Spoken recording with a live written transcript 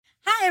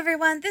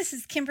everyone, this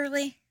is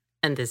Kimberly.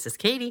 And this is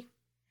Katie.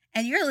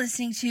 And you're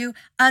listening to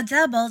A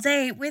Double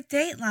Date with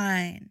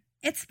Dateline.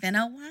 It's been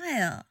a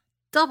while.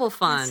 Double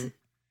fun.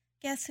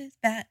 Guess who's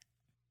back?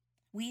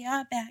 We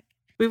are back.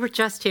 We were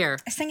just here.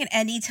 I sing it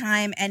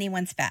anytime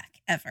anyone's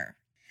back, ever.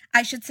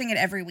 I should sing it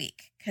every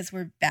week, because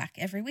we're back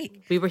every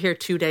week. We were here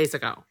 2 days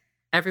ago.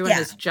 Everyone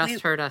has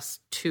just heard us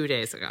 2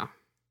 days ago.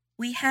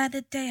 We had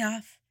a day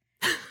off.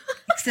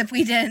 Except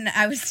we didn't.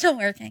 I was still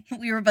working.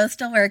 We were both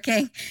still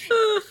working.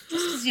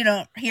 Just as you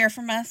don't hear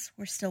from us,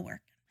 we're still working.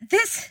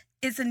 This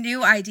is a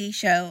new ID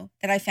show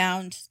that I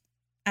found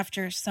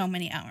after so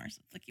many hours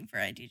of looking for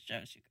ID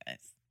shows, you guys.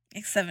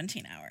 Like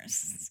 17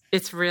 hours.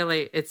 It's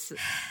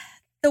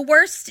The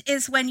worst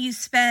is when you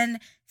spend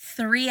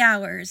 3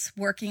 hours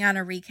working on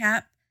a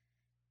recap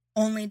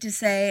only to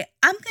say,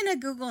 I'm going to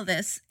Google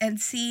this and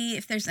see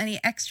if there's any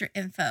extra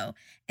info.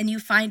 And you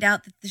find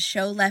out that the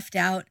show left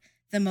out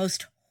the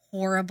most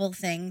horrible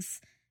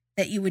things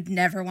that you would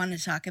never want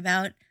to talk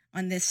about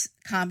on this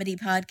comedy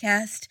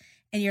podcast.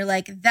 And you're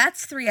like,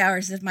 that's 3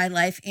 hours of my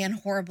life and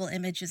horrible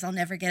images I'll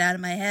never get out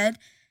of my head.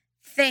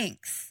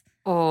 Thanks.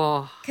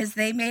 Oh. Because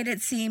they made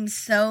it seem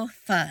so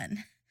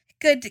fun.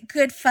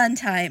 Good fun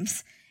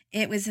times.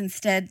 It was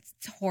instead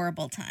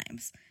horrible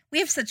times. We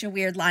have such a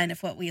weird line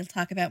of what we'll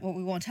talk about, what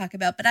we won't talk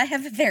about, but I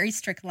have a very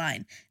strict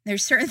line.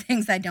 There's certain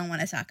things I don't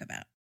want to talk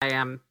about. I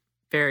am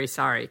very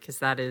sorry because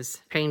that is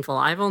painful.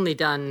 I've only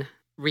done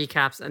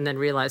recaps and then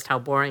realized how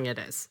boring it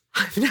is.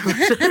 I've never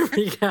done a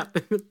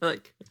recap and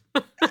like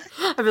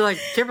I'd be like,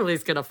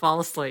 Kimberly's gonna fall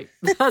asleep.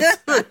 That's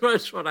pretty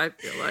much what I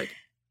feel like.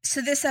 So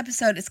this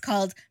episode is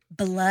called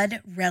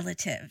Blood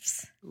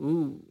Relatives.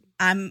 Ooh.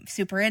 I'm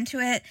super into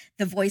it.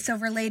 The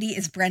voiceover lady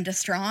is Brenda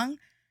Strong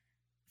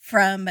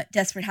from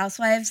Desperate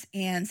Housewives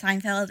and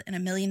Seinfeld and a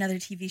million other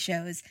TV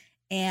shows.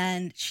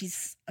 And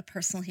she's a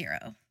personal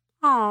hero.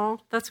 Oh,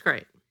 that's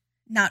great.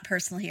 Not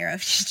personal hero.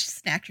 She's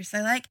just an actress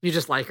I like. You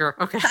just like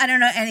her? Okay. I don't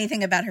know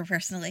anything about her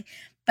personally,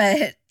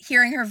 but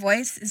hearing her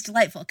voice is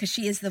delightful because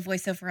she is the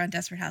voiceover on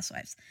Desperate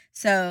Housewives.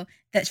 So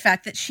the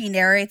fact that she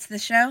narrates the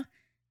show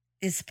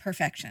is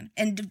perfection.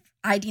 And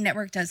ID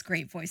Network does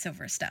great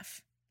voiceover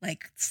stuff,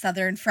 like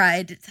Southern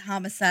Fried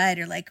Homicide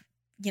or like,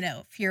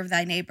 Fear of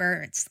Thy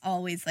Neighbor. It's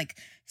always like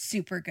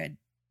super good.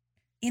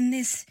 In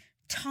this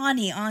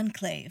tawny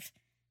enclave,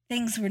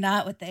 things were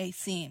not what they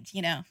seemed,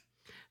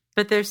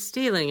 But they're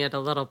stealing it a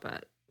little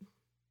bit.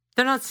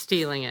 They're not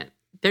stealing it.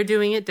 They're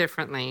doing it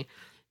differently.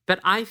 But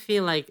I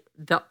feel like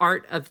the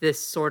art of this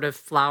sort of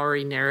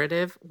flowery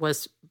narrative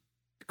was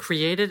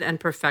created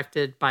and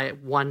perfected by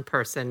one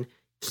person,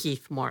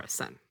 Keith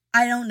Morrison.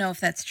 I don't know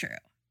if that's true,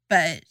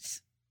 but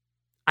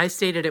I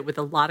stated it with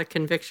a lot of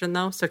conviction,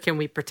 though. So can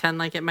we pretend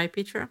like it might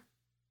be true?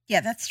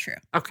 Yeah, that's true.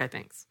 Okay,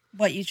 thanks.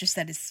 What you just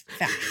said is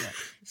factual.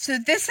 So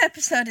this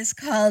episode is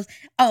called,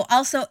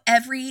 also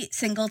every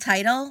single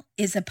title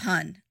is a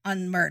pun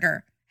on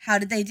murder. How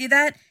did they do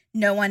that?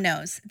 No one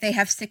knows. They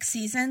have 6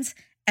 seasons.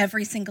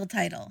 Every single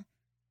title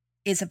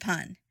is a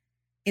pun,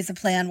 is a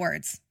play on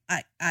words.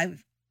 I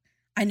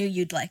knew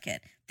you'd like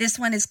it. This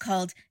one is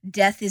called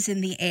Death is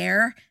in the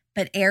Air,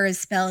 but air is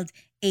spelled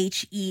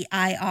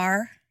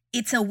H-E-I-R.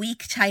 It's a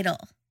weak title.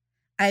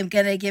 I'm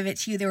going to give it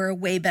to you. There are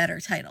way better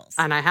titles.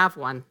 And I have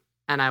one.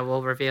 And I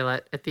will reveal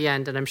it at the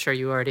end, and I'm sure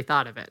you already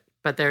thought of it.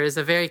 But there is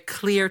a very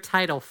clear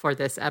title for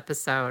this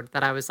episode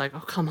that I was like, oh,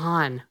 come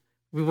on.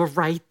 We were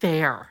right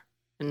there.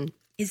 And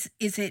Is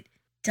it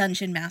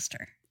Dungeon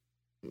Master?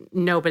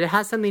 No, but it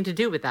has something to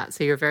do with that,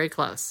 so you're very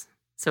close.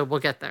 So we'll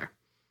get there.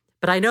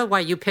 But I know why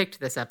you picked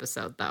this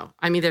episode, though.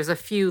 I mean, there's a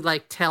few,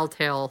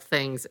 telltale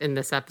things in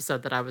this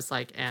episode that I was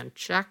like, and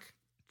check.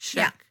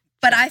 Yeah,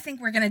 but I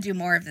think we're going to do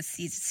more of this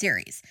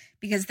series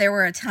because there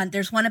were a ton.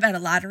 There's one about a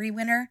lottery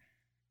winner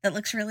that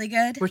looks really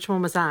good. Which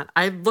one was that?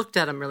 I looked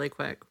at them really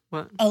quick.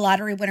 What? A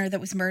lottery winner that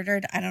was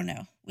murdered. I don't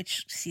know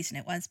which season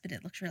it was, but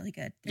it looks really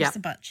good. There's a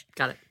bunch.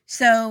 Got it.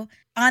 So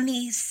on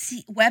the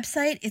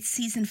website, it's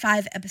season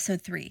 5,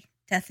 episode 3.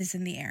 Death is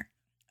in the air.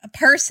 A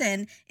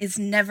person is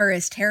never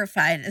as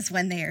terrified as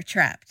when they are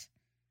trapped.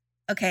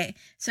 Okay,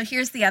 so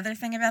here's the other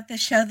thing about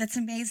this show that's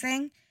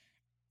amazing.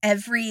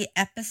 Every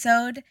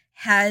episode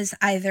has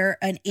either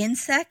an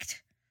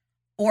insect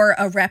or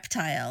a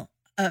reptile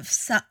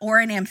or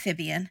an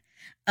amphibian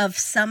of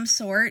some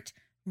sort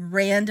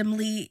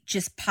randomly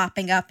just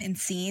popping up in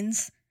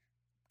scenes,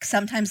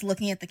 sometimes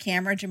looking at the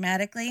camera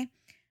dramatically,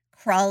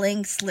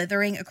 crawling,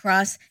 slithering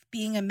across,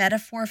 being a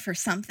metaphor for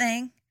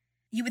something.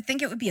 You would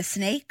think it would be a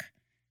snake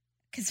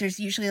because there's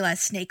usually a lot of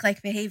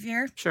snake-like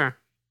behavior. Sure.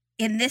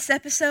 In this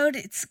episode,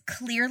 it's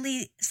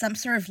clearly some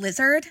sort of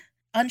lizard.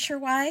 Unsure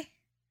why.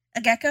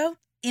 A gecko.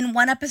 In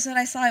one episode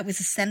I saw, it was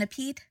a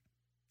centipede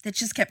that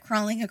just kept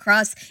crawling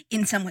across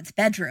in someone's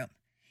bedroom.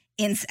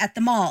 At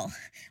the mall,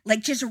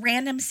 like just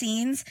random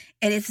scenes,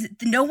 and it's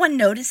no one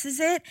notices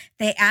it.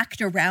 They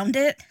act around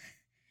it.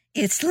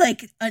 It's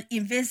like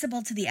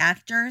invisible to the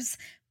actors,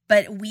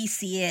 but we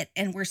see it,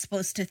 and we're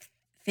supposed to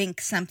think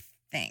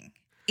something.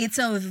 It's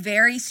a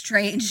very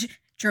strange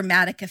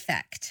dramatic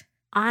effect.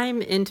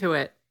 I'm into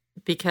it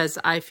because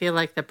I feel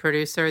like the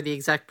producer, the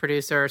exec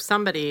producer, or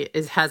somebody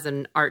has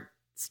an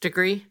arts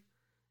degree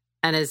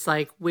and is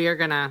like, we are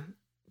going to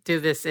do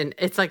this. And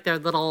it's like their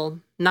little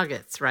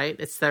nuggets, right?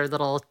 It's their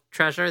little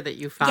treasure that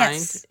you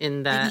find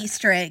in the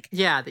Easter egg.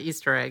 Yeah, the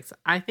Easter eggs.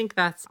 I think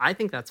that's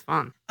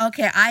fun.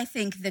 Okay, I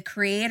think the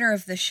creator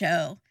of the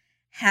show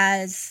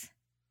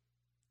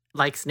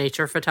likes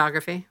nature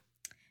photography.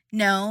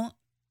 No,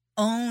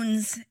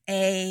 owns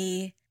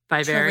a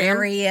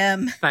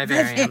vivarium.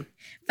 Vivarium.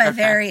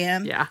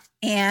 Okay. Yeah.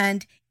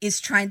 And is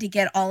trying to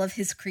get all of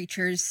his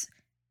creatures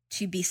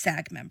to be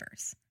SAG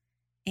members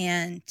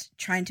and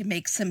trying to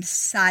make some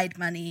side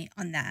money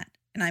on that.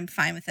 And I'm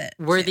fine with it.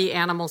 Were the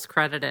animals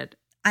credited?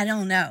 I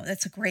don't know.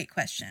 That's a great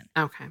question.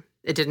 Okay.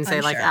 It didn't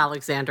say like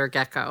Alexander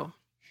Gecko.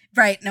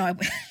 Right. No.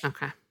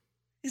 Okay.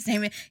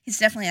 He's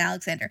definitely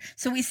Alexander.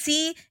 So we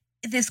see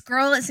this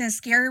girl is in a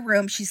scary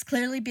room. She's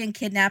clearly being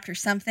kidnapped or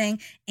something.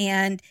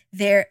 And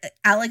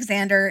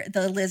Alexander,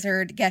 the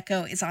lizard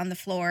gecko, is on the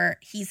floor.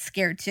 He's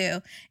scared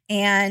too.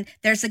 And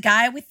there's a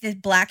guy with the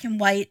black and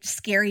white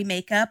scary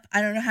makeup.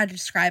 I don't know how to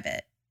describe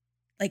it.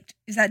 Like,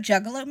 is that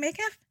Juggalo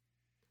makeup?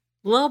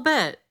 A little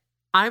bit.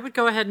 I would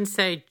go ahead and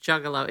say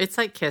Juggalo. It's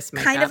like Kiss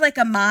makeup. Kind of like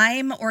a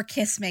mime or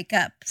Kiss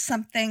makeup.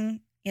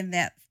 Something in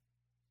that.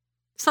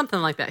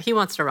 Something like that. He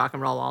wants to rock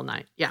and roll all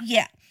night. Yeah.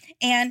 Yeah.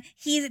 And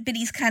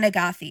he's kind of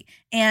gothy.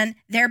 And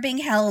they're being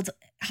held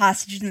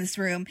hostage in this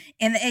room.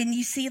 And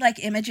you see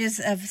like images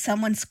of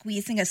someone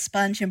squeezing a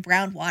sponge and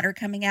brown water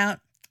coming out.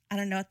 I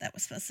don't know what that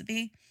was supposed to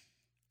be.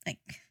 Like,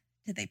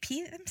 did they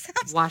pee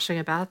themselves? Washing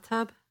a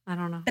bathtub? I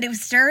don't know. But it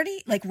was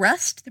dirty, like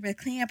rust. They were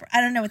cleaning up.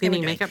 I don't know what they were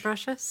doing. Cleaning makeup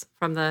brushes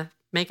from the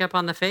makeup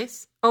on the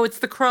face? Oh, it's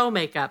the crow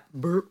makeup.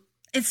 Brr.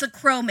 It's the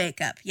crow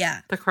makeup,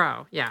 yeah. The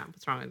crow, yeah.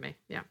 What's wrong with me?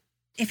 Yeah.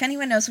 If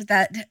anyone knows what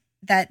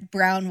that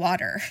brown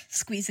water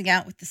squeezing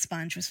out with the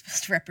sponge was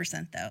supposed to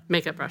represent, though.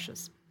 Makeup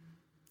brushes.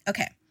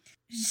 Okay.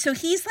 So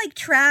he's like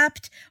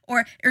trapped,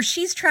 or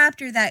she's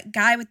trapped, or that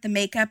guy with the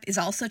makeup is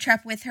also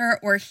trapped with her,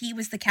 or he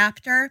was the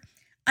captor.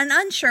 I'm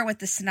unsure what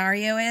the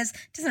scenario is.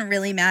 It doesn't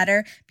really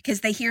matter because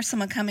they hear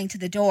someone coming to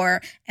the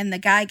door and the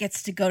guy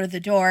gets to go to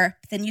the door.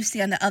 But then you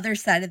see on the other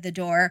side of the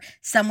door,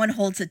 someone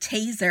holds a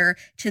taser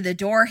to the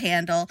door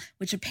handle,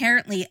 which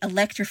apparently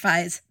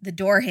electrifies the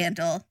door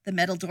handle, the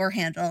metal door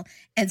handle.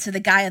 And so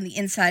the guy on the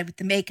inside with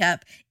the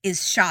makeup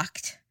is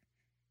shocked.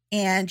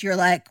 And you're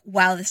like,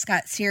 wow, this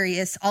got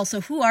serious.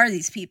 Also, who are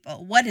these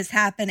people? What is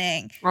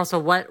happening? Also,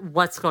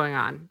 what's going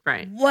on?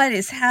 Right. What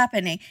is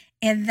happening?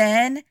 And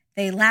then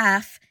they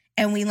laugh.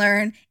 And we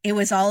learn it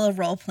was all a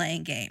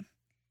role-playing game.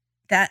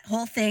 That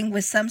whole thing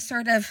was some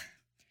sort of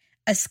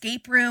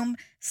escape room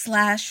 /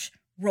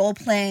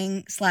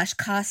 role-playing /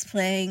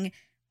 cosplaying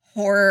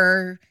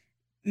horror.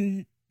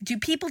 Do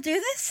people do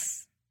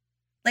this?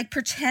 Like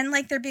pretend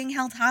like they're being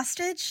held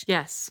hostage?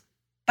 Yes.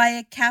 By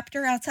a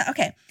captor outside?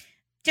 Okay.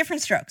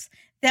 Different strokes.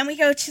 Then we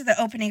go to the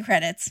opening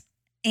credits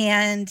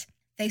and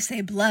they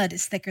say blood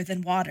is thicker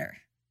than water,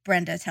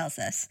 Brenda tells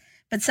us.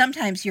 But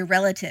sometimes your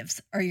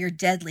relatives are your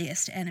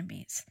deadliest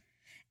enemies.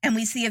 And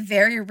we see a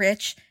very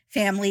rich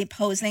family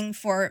posing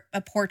for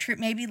a portrait,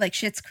 maybe like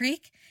Schitt's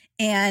Creek.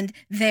 And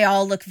they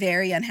all look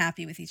very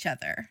unhappy with each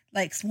other.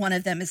 Like one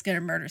of them is going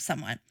to murder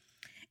someone.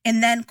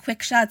 And then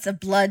quick shots of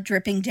blood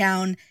dripping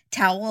down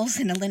towels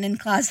in a linen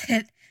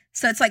closet.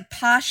 So it's like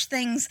posh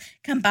things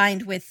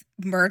combined with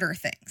murder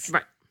things.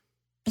 Right.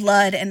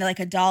 Blood and like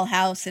a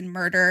dollhouse and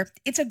murder.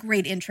 It's a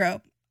great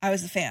intro. I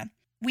was a fan.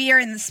 We are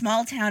in the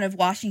small town of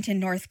Washington,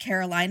 North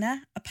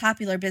Carolina. A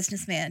popular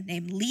businessman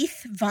named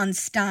Leith Von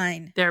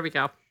Stein. There we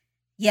go.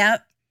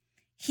 Yep.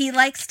 He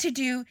likes to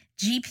do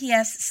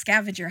GPS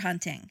scavenger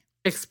hunting.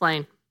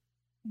 Explain.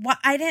 What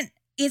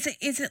is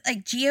it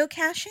like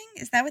geocaching?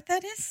 Is that what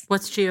that is?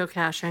 What's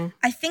geocaching?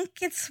 I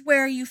think it's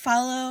where you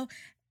follow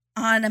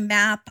on a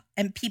map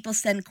and people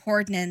send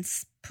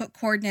put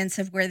coordinates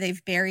of where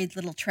they've buried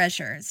little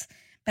treasures.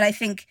 But I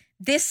think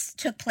this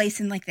took place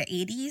in like the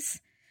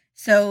 80s.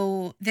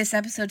 So this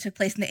episode took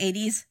place in the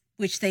 80s,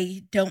 which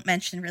they don't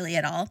mention really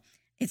at all.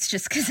 It's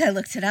just because I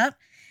looked it up.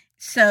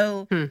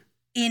 So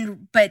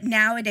but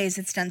nowadays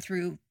it's done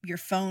through your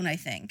phone, I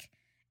think.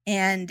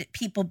 And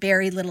people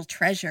bury little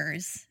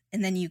treasures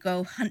and then you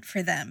go hunt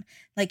for them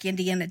like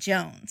Indiana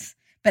Jones.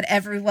 But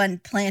everyone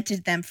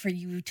planted them for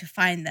you to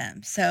find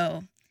them.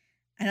 So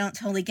I don't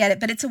totally get it,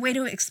 but it's a way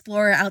to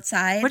explore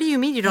outside. What do you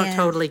mean you don't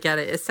totally get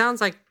it? It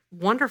sounds like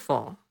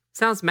wonderful.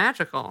 Sounds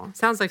magical.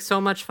 Sounds like so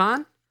much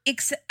fun.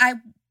 I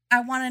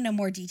want to know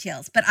more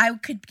details, but I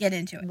could get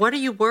into it. What are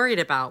you worried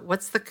about?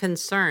 What's the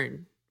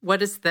concern?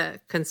 What is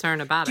the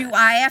concern about it? Do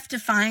I have to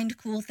find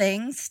cool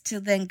things to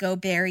then go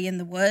bury in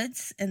the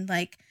woods? And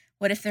like,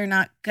 what if they're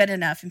not good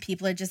enough and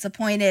people are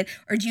disappointed?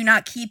 Or do you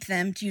not keep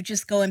them? Do you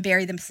just go and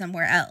bury them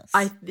somewhere else?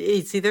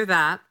 It's either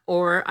that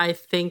or I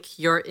think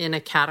you're in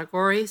a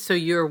category. So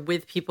you're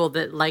with people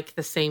that like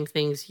the same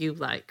things you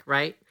like,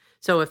 right?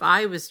 So if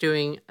I was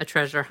doing a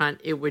treasure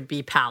hunt, it would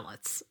be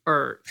pallets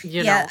or,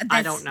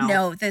 I don't know.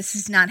 No, this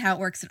is not how it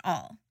works at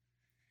all.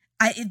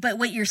 But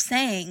what you're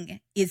saying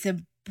is a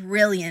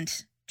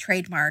brilliant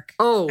trademark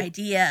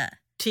idea.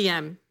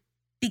 TM.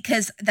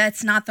 because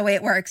that's not the way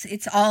it works.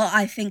 It's all,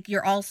 I think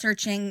you're all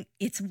searching.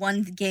 It's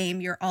one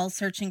game. You're all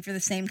searching for the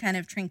same kind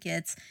of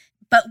trinkets.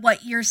 But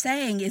what you're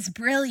saying is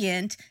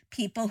brilliant.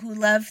 People who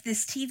love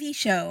this TV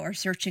show are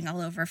searching all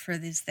over for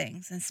these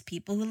things. And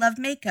people who love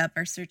makeup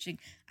are searching.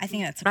 I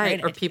think that's a great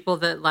idea. Or people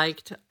that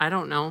liked, I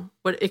don't know,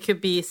 what it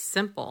could be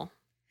simple.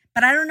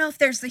 But I don't know if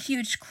there's the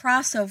huge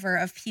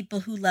crossover of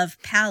people who love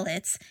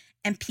palettes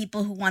and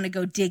people who want to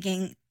go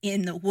digging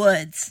in the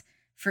woods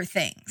for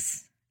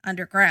things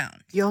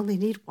underground. You only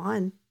need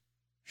one.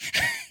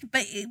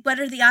 But what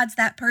are the odds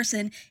that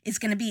person is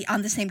going to be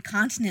on the same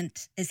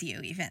continent as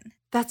you even?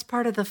 That's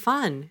part of the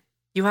fun.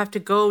 You have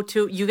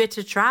to you get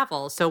to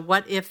travel. So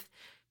what if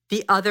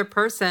the other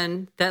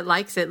person that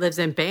likes it lives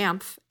in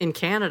Banff in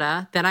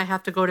Canada? Then I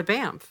have to go to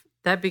Banff.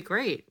 That'd be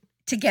great.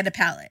 To get a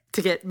palette.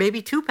 To get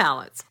maybe 2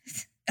 palettes.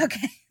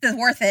 Okay, that's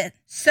worth it.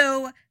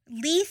 So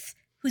Leith,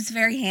 who's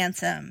very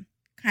handsome,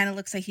 kind of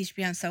looks like he should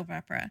be on soap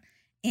opera.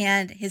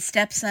 And his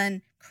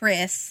stepson,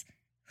 Chris,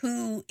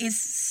 who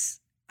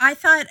is, I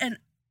thought,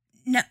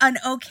 an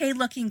okay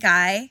looking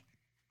guy.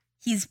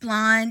 He's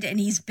blonde and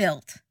he's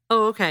built.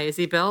 Oh, okay. Is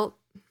he built?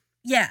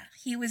 Yeah,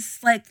 he was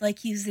like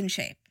he's in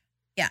shape.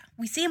 Yeah,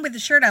 we see him with the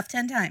shirt off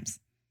 10 times.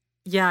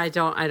 Yeah, I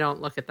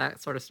don't look at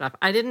that sort of stuff.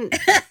 I did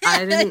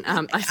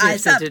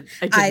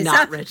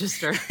not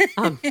register.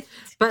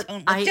 But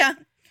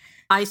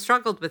I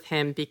struggled with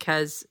him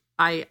because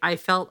I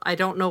felt I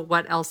don't know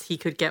what else he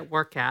could get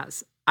work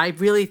as. I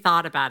really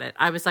thought about it.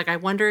 I was like, I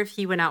wonder if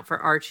he went out for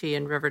Archie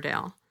in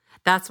Riverdale.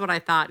 That's what I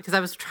thought, because I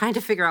was trying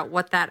to figure out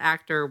what that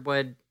actor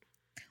would.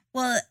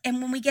 Well,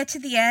 and when we get to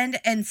the end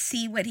and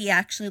see what he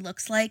actually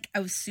looks like, I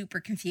was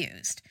super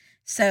confused.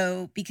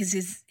 So, because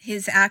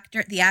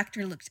the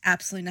actor looked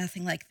absolutely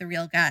nothing like the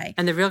real guy.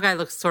 And the real guy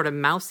looks sort of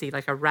mousy,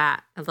 like a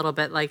rat, a little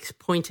bit like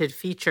pointed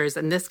features.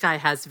 And this guy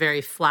has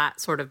very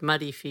flat, sort of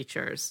muddy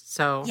features.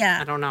 So, yeah,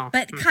 I don't know.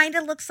 But kind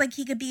of looks like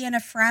he could be in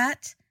a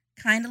frat.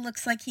 Kind of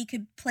looks like he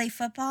could play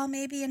football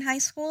maybe in high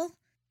school.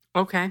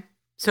 Okay.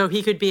 So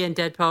he could be in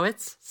Dead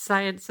Poets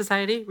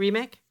Society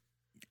remake?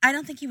 I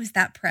don't think he was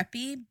that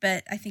preppy,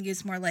 but I think he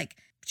was more like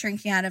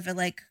drinking out of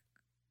a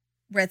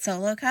red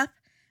Solo cup.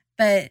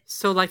 But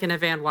so like in a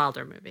Van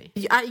Wilder movie.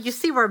 You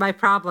see where my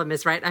problem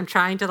is, right? I'm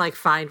trying to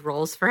find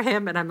roles for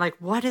him, and I'm like,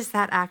 what is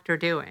that actor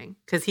doing?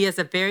 Because he has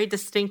a very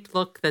distinct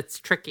look that's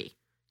tricky.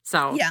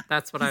 So yeah,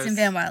 that's what I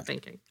was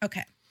thinking.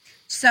 Okay.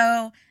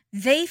 So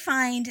they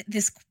find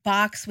this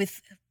box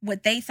with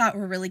what they thought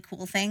were really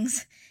cool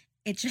things.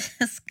 It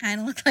just kind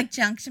of looked like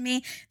junk to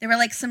me. There were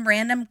some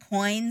random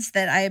coins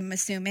that I'm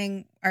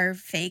assuming are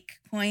fake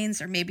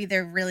coins, or maybe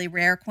they're really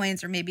rare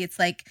coins, or maybe it's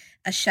like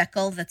a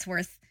shekel that's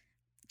worth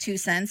 2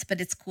 cents,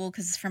 but it's cool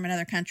because it's from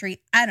another country.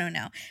 I don't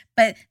know.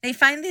 But they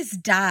find this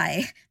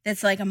die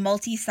that's like a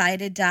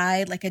multi-sided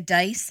die, like a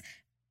dice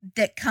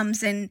that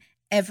comes in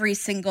every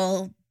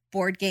single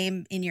board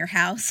game in your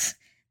house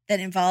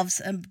that involves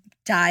a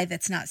die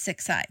that's not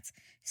 6 sides.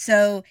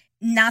 So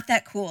not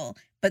that cool.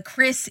 But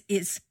Chris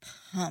is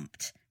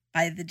pumped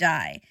by the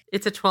die.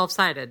 It's a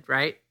 12-sided,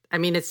 right? I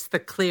mean, it's the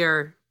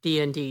clear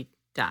D&D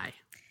die.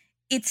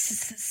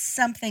 It's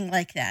something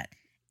like that.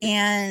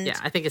 And yeah,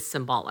 I think it's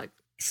symbolic.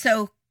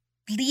 So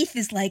Leith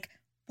is like,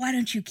 why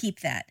don't you keep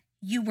that?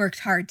 You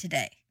worked hard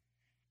today.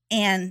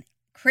 And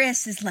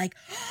Chris is like,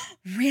 oh,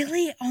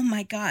 really? Oh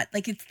my God.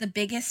 It's the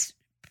biggest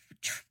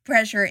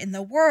treasure in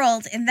the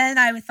world. And then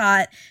I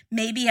thought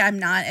maybe I'm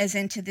not as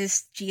into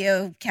this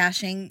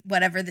geocaching,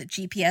 whatever the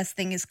GPS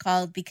thing is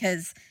called,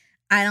 because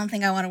I don't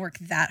think I want to work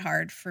that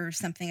hard for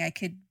something I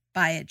could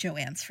buy at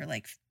Joann's for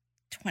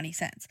 20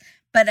 cents.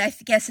 But I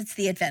guess it's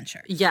the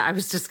adventure. Yeah, I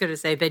was just going to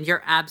say, then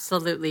you're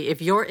absolutely,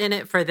 if you're in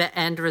it for the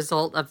end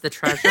result of the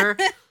treasure,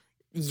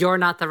 you're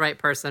not the right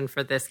person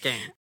for this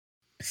game.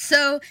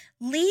 So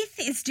Leith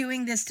is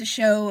doing this to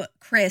show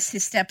Chris,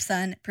 his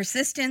stepson,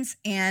 persistence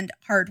and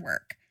hard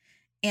work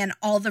and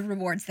all the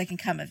rewards that can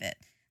come of it,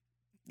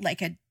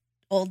 like an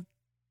old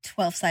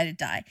 12-sided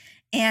die.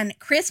 And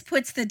Chris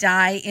puts the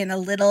die in a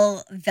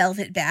little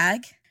velvet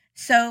bag.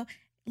 So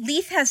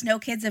Leith has no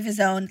kids of his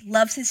own,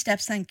 loves his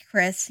stepson,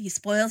 Chris. He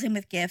spoils him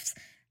with gifts.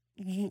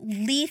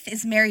 Leith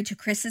is married to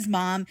Chris's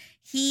mom.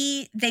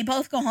 They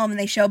both go home and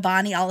they show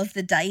Bonnie all of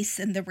the dice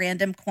and the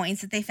random coins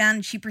that they found,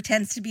 and she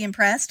pretends to be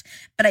impressed.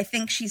 But I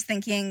think she's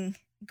thinking,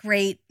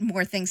 great,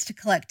 more things to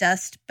collect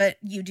dust. But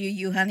you do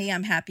you, honey.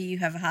 I'm happy you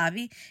have a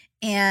hobby.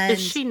 And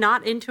is she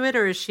not into it,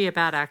 or is she a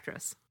bad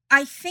actress?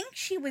 I think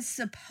she was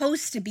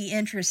supposed to be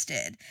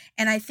interested.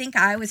 And I think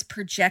I was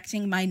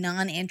projecting my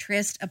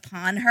non-interest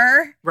upon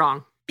her.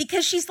 Wrong.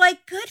 Because she's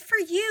like, good for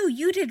you.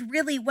 You did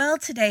really well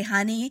today,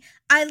 honey.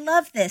 I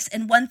love this.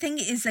 And one thing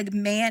is a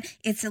man,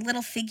 it's a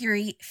little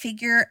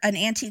an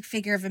antique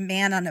figure of a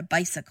man on a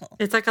bicycle.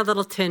 It's like a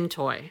little tin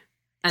toy.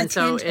 And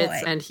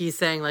and he's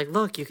saying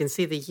look, you can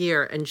see the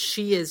year. And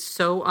she is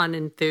so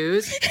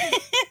unenthused.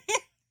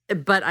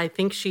 But I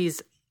think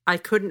I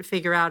couldn't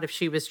figure out if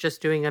she was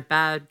just doing a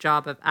bad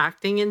job of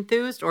acting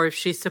enthused, or if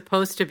she's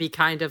supposed to be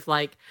kind of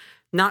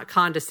not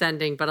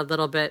condescending, but a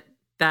little bit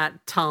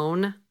that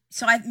tone.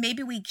 So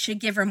maybe we should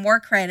give her more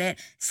credit,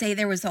 say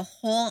there was a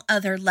whole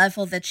other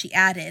level that she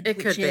added,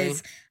 which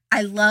is,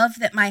 I love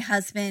that my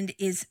husband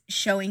is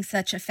showing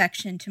such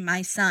affection to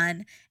my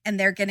son and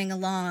they're getting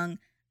along,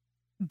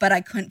 but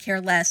I couldn't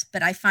care less.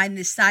 But I find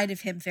this side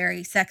of him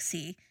very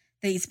sexy,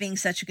 that he's being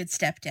such a good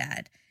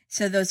stepdad.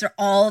 So those are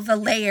all the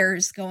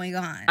layers going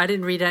on. I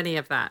didn't read any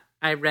of that.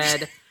 I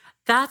read,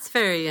 that's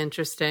very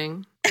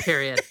interesting,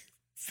 period.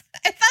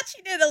 I thought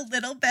you did a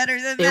little better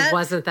than that. It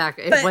wasn't that.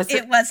 It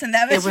wasn't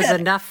that much. It was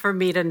enough for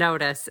me to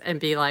notice and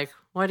be like,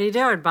 "What are you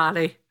doing,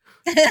 Bonnie?"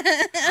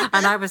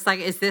 And I was like,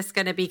 "Is this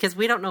going to be?" Because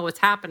we don't know what's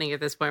happening at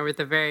this point. We're at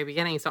the very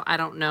beginning, so I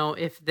don't know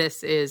if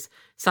this is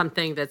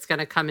something that's going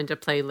to come into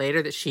play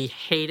later. That she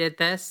hated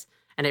this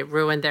and it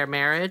ruined their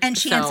marriage, and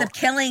she ends up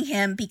killing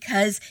him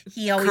because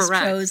he always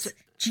chose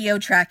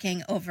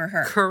geo-tracking over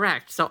her.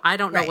 Correct. So I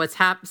don't know what's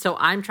happened. So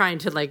I'm trying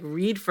to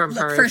read from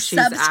her for if she's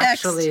subtext.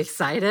 actually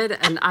excited.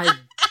 And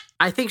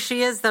I think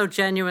she is, though,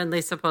 genuinely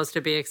supposed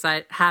to be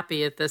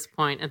happy at this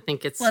point and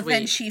think it's sweet. Well,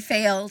 then she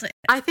failed.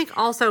 I think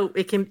also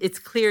it's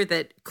clear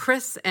that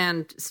Chris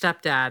and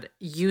stepdad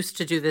used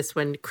to do this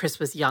when Chris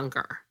was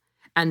younger.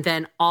 And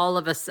then all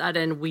of a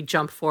sudden we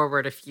jump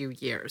forward a few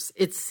years.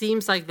 It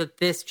seems like that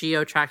this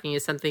geo-tracking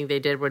is something they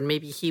did when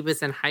maybe he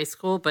was in high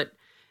school, but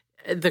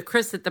the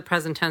Chris at the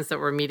present tense that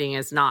we're meeting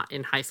is not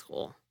in high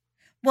school.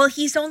 Well,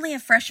 he's only a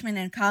freshman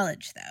in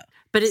college, though.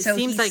 But it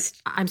seems like,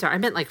 I'm sorry, I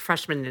meant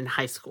freshman in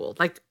high school,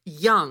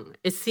 young.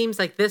 It seems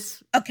like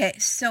this. Okay,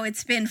 so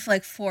it's been for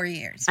 4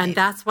 years. And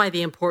that's why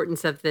the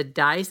importance of the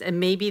dice.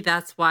 And maybe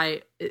that's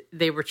why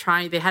they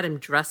had him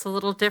dress a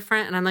little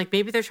different. And I'm like,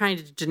 maybe they're trying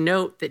to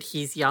denote that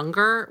he's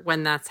younger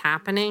when that's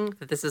happening,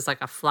 that this is a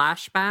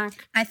flashback.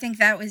 I think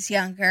that was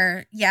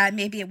younger. Yeah,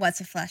 maybe it was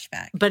a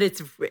flashback. But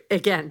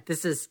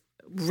this is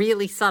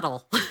really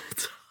subtle.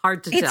 It's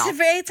hard to tell.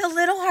 It's a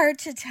little hard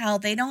to tell.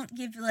 They don't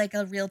give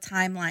a real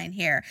timeline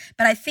here.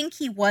 But I think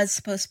he was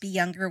supposed to be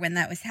younger when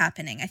that was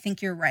happening. I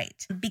think you're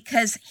right.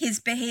 Because his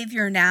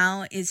behavior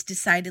now is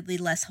decidedly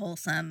less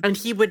wholesome. And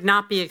he would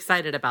not be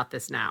excited about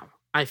this now,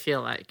 I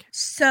feel like.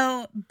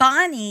 So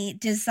Bonnie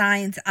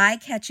designs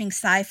eye-catching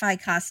sci-fi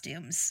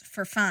costumes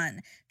for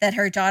fun that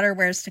her daughter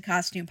wears to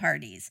costume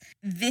parties.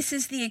 This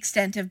is the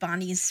extent of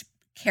Bonnie's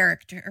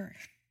character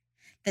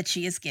that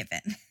she is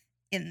given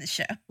in the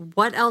show.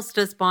 What else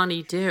does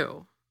Bonnie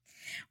do?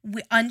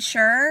 We're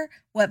unsure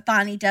what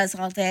Bonnie does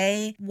all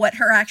day, what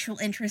her actual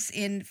interests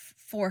in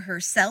for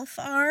herself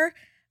are,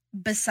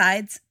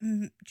 besides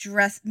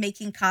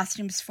making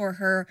costumes for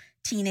her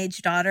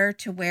teenage daughter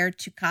to wear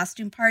to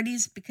costume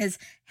parties. Because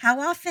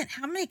how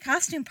many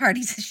costume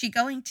parties is she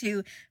going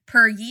to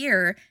per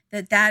year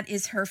that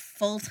is her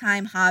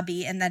full-time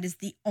hobby, and that is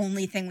the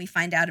only thing we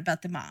find out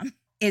about the mom,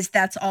 is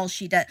that's all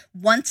she does.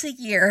 Once a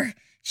year,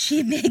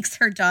 she makes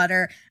her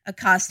daughter a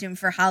costume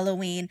for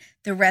Halloween.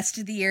 The rest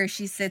of the year,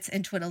 she sits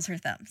and twiddles her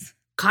thumbs.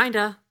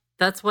 Kinda.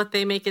 That's what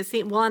they make it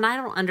seem. Well, and I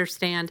don't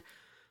understand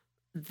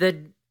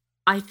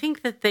I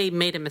think that they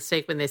made a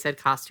mistake when they said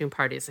costume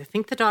parties. I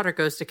think the daughter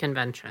goes to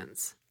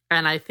conventions.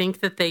 And I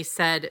think that they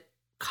said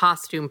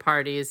costume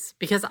parties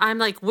because I'm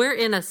like, we're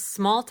in a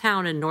small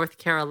town in North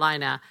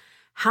Carolina.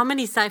 How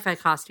many sci-fi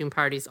costume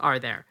parties are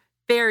there?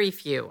 Very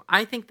few.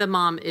 I think the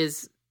mom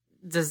is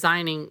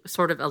designing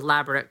sort of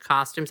elaborate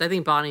costumes. I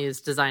think Bonnie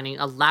is designing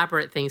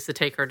elaborate things to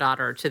take her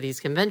daughter to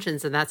these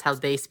conventions, and that's how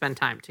they spend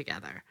time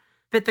together.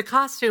 But the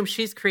costume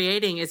she's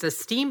creating is a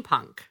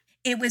steampunk.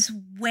 It was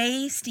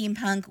way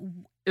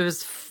steampunk. It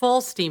was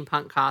full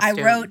steampunk costume.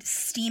 I wrote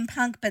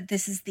steampunk, but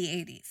this is the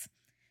 80s.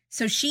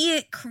 So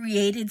she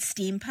created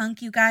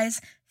steampunk, you guys,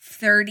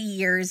 30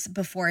 years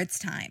before its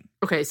time.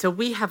 Okay, so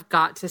we have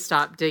got to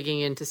stop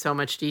digging into so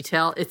much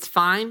detail. It's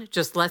fine.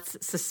 Just let's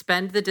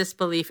suspend the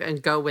disbelief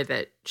and go with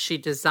it. She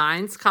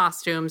designs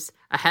costumes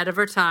ahead of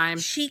her time.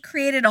 She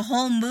created a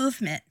whole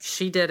movement.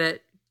 She did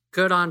it.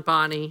 Good on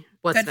Bonnie.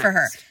 What's Good next? for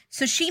her.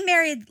 So she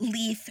married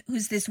Leith,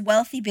 who's this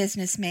wealthy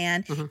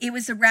businessman. Mm-hmm. It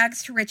was a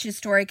rags to riches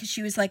story because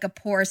she was a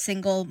poor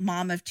single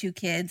mom of 2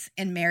 kids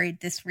and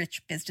married this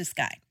rich business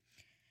guy.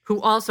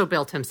 Who also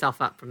built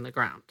himself up from the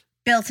ground.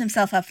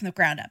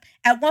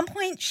 At one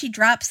point, she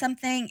drops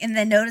something and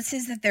then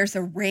notices that there's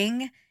a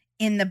ring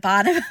in the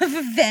bottom of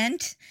a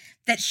vent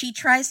that she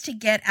tries to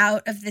get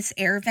out of this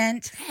air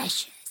vent.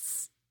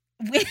 Precious.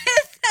 With,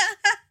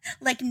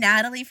 like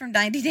Natalie from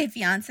 90 Day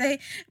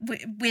Fiancé,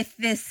 with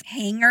this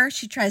hanger.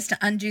 She tries to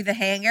undo the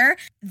hanger.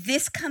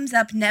 This comes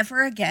up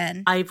never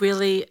again.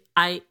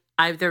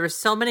 There were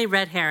so many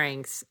red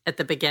herrings at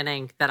the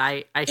beginning that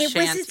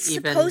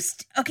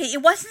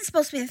it wasn't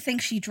supposed to be the thing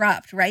she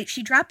dropped, right?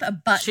 She dropped a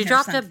button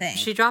or something.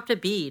 She dropped a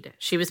bead.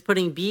 She was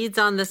putting beads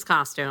on this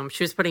costume.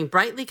 She was putting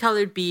brightly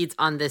colored beads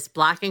on this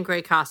black and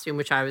gray costume,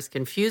 which I was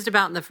confused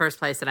about in the first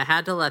place, and I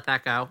had to let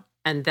that go.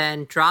 And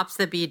then drops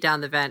the bead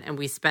down the vent, and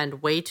we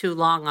spend way too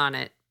long on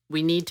it.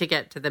 We need to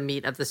get to the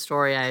meat of the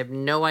story. I have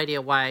no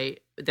idea why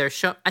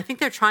I think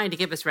they're trying to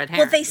give us red Well,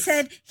 herrings. they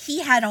said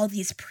he had all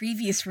these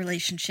previous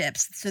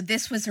relationships. So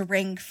this was a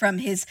ring from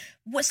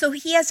so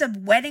he has a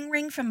wedding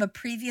ring from a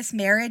previous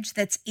marriage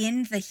that's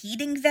in the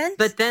heating vent.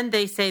 But then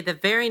they say the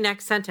very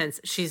next sentence,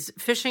 she's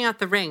fishing out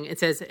the ring. It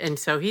says, and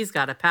so he's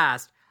got a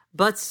past,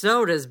 but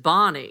so does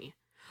Bonnie.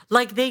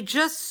 Like they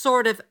just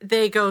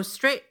they go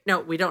straight. No,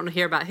 we don't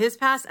hear about his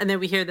past. And then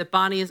we hear that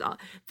Bonnie is.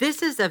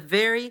 This is a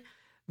very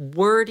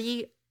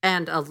wordy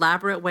and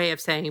elaborate way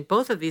of saying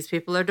both of these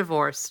people are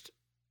divorced.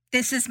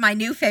 This is my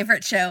new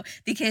favorite show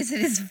because it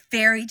is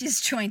very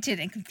disjointed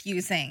and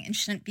confusing and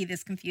shouldn't be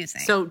this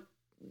confusing. So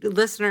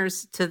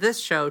listeners to this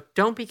show,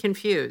 don't be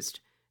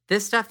confused.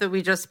 This stuff that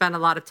we just spent a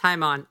lot of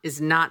time on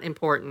is not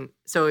important.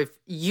 So if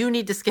you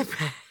need to skip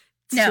it,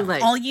 it's too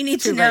late. All you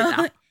need to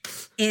know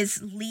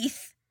is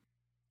Leith,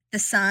 the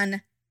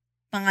son,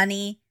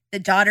 Bonnie, the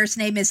daughter's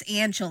name is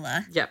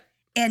Angela. Yep.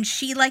 And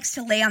she likes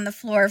to lay on the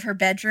floor of her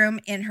bedroom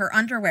in her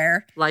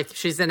underwear. Like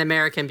she's an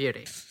American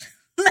Beauty.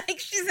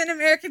 Like she's an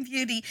American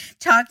Beauty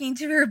talking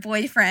to her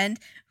boyfriend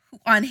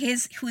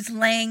who's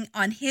laying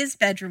on his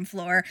bedroom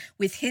floor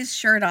with his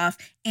shirt off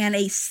and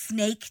a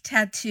snake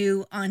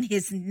tattoo on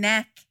his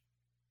neck.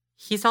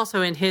 He's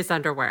also in his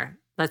underwear.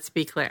 Let's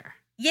be clear.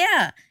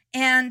 Yeah.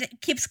 And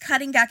keeps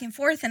cutting back and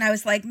forth. And I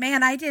was like,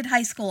 man, I did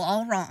high school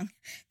all wrong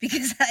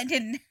because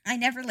I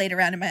never laid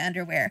around in my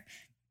underwear.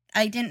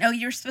 I didn't know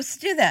you were supposed to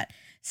do that.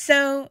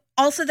 So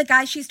also the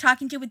guy she's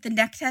talking to with the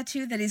neck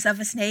tattoo that is of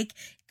a snake,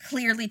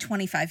 clearly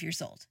 25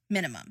 years old,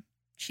 minimum.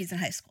 She's in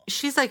high school.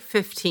 She's like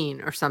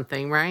 15 or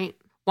something, right?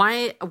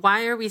 Why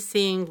are we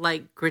seeing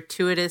like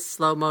gratuitous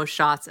slow-mo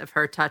shots of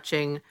her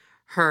touching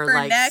her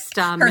like neck,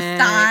 stomach,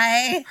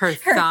 her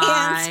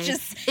thigh,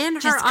 hands in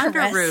her just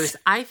underoos?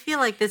 I feel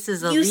like this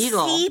is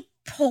illegal. You see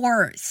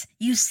pores.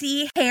 You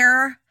see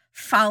hair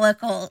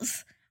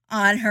follicles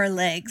on her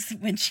legs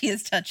when she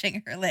is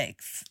touching her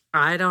legs.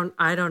 I don't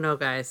know,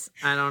 guys.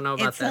 I don't know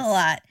about this. It's a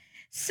lot.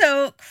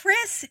 So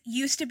Chris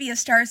used to be a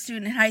star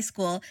student in high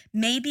school,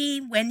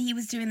 maybe when he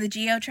was doing the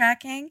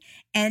geo-tracking,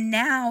 and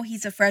now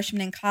he's a freshman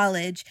in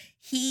college.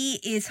 He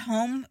is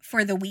home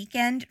for the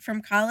weekend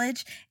from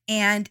college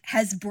and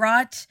has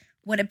brought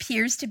what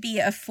appears to be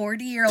a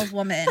 40-year-old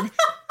woman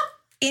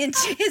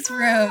into his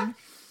room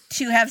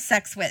to have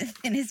sex with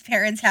in his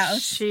parents' house.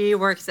 She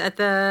works at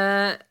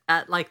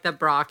like the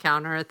bra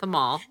counter at the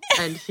mall,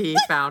 and he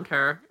found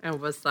her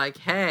and was like,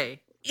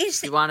 "Hey,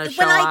 you want to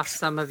show off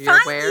some of your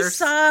wares?" I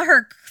saw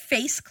her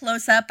face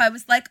close up. I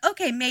was like,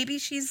 okay, maybe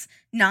she's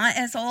not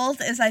as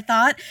old as I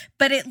thought,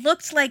 but it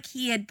looked like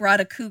he had brought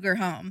a cougar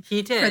home.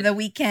 He did. For the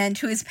weekend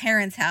to his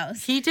parents'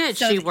 house. He did.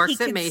 So she works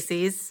at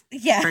Macy's.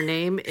 Yeah. Her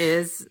name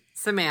is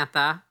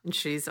Samantha, and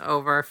she's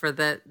over for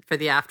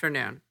the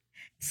afternoon.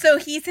 So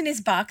he's in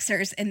his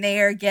boxers and they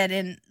are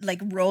getting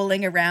like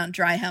rolling around,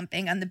 dry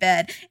humping on the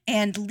bed.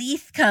 And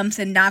Leith comes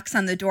and knocks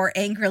on the door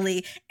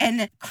angrily.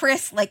 And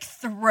Chris like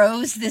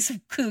throws this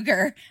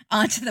cougar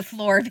onto the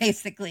floor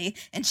basically.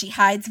 And she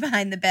hides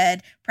behind the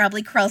bed,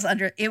 probably crawls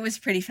under. It was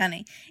pretty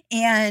funny.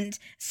 And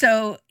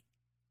so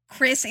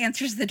Chris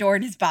answers the door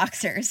in his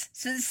boxers.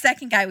 So the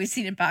second guy we've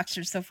seen in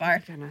boxers so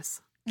far. Oh, goodness.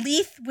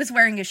 Leith was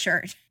wearing a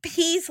shirt.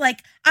 He's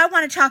like, I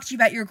want to talk to you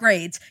about your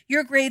grades.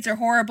 Your grades are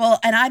horrible,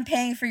 and I'm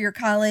paying for your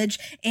college,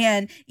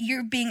 and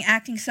you're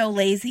acting so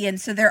lazy. And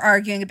so they're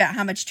arguing about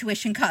how much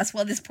tuition costs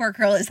while this poor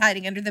girl is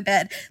hiding under the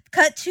bed.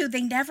 Cut to,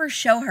 they never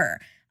show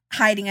her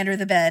hiding under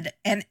the bed,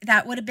 and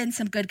that would have been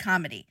some good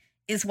comedy,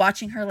 is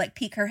watching her like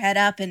peek her head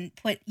up and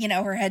put,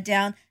 her head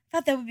down. I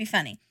thought that would be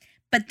funny.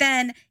 But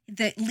then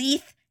the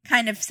Leith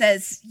kind of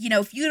says,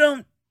 if you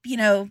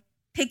don't,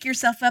 pick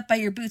yourself up by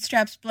your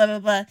bootstraps, blah, blah,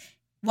 blah,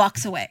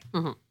 walks away.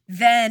 Mm-hmm.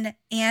 Then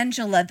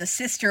Angela, the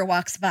sister,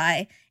 walks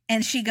by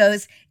and she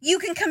goes, "You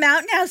can come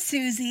out now,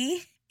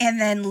 Susie." And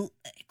then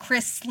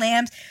Chris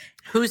slams.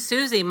 "Who's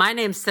Susie? My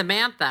name's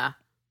Samantha."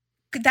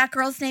 That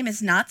girl's name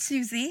is not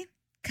Susie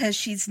because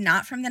she's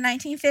not from the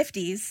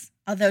 1950s,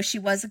 although she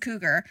was a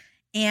cougar.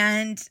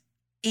 And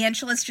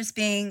Angela's just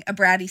being a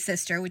bratty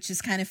sister, which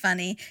is kind of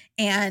funny.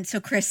 And so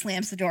Chris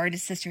slams the door in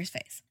his sister's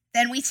face.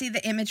 Then we see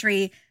the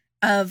imagery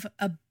of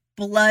a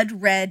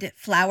blood red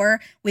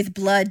flower with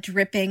blood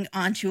dripping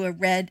onto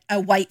a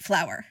white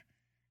flower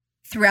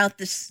throughout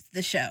the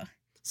show.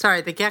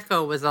 Sorry, the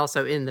gecko was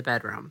also in the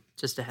bedroom.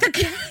 Just ahead. The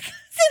gecko's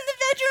in the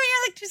bedroom.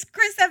 You're like, does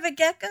Chris have a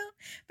gecko?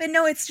 But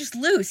no, it's just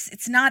loose.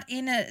 It's not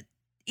in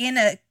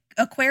a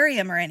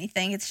aquarium or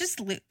anything. It's just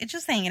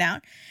hanging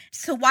out.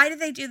 So why do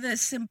they do the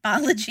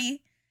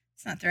symbology?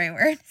 It's not the right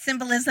word.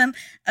 Symbolism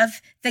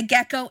of the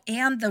gecko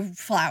and the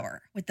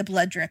flower with the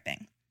blood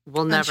dripping.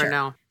 We'll never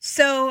know.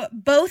 So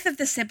both of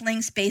the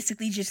siblings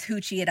basically just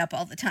hoochie it up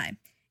all the time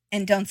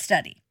and don't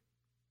study.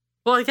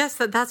 Well, I guess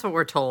that's what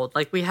we're told.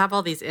 Like, we have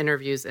all these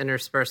interviews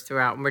interspersed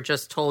throughout, and we're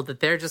just told that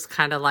they're just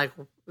kind of like,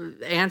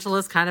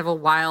 Angela's kind of a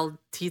wild,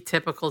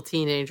 typical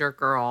teenager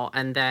girl,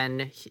 and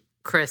then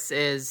Chris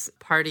is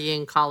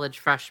partying college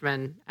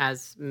freshman,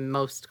 as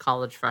most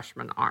college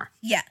freshmen are.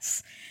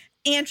 Yes.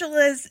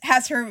 Angela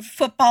has her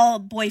football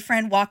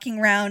boyfriend walking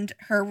around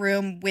her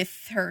room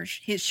with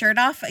his shirt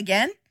off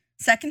again.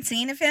 Second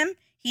scene of him.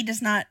 He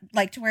does not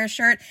like to wear a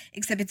shirt,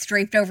 except it's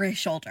draped over his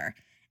shoulder.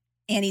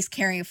 And he's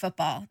carrying a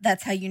football.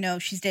 That's how you know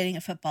she's dating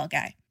a football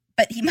guy.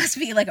 But he must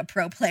be like a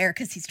pro player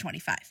because he's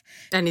 25.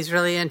 And he's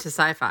really into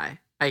sci-fi,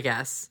 I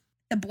guess.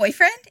 The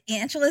boyfriend?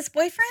 Angela's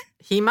boyfriend?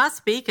 He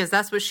must be, because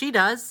that's what she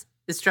does,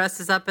 is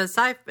dresses up as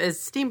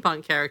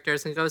steampunk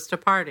characters and goes to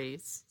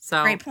parties.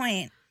 So Great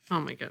point. Oh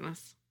my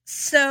goodness.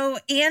 So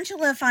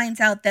Angela finds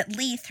out that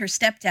Leith, her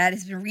stepdad,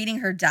 has been reading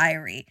her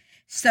diary.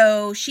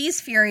 So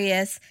she's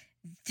furious.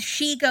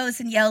 She goes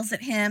and yells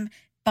at him.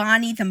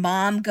 Bonnie, the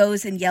mom,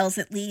 goes and yells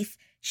at Leith.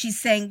 She's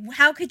saying,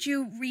 how could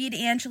you read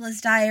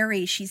Angela's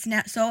diary? She's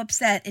not so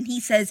upset. And he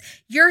says,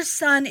 your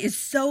son is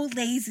so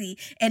lazy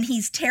and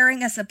he's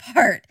tearing us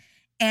apart.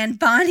 And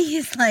Bonnie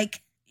is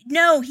like,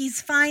 no,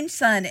 he's fine,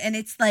 son. And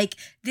it's like,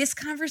 this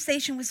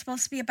conversation was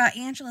supposed to be about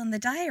Angela in the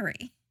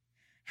diary.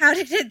 How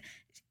did it?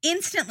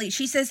 Instantly,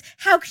 she says,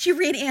 how could you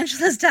read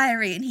Angela's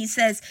diary? And he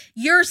says,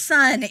 your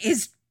son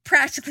is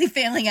practically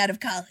failing out of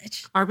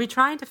college. Are we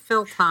trying to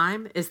fill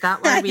time? Is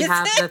that why we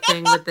have the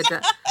thing with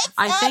the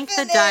I think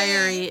the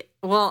diary,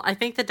 I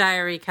think the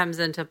diary comes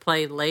into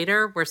play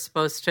later. We're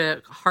supposed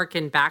to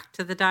hearken back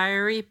to the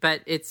diary,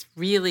 but it's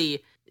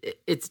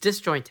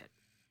disjointed.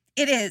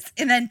 It is.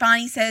 And then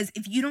Bonnie says,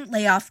 if you don't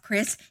lay off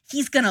Chris,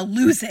 he's going to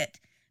lose it.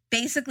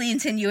 Basically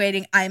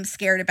insinuating, I'm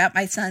scared about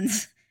my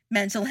son's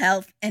mental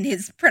health and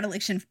his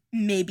predilection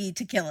maybe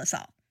to kill us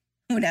all.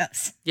 Who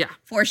knows? Yeah.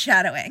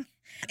 Foreshadowing.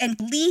 And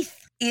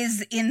Leith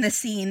is in the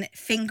scene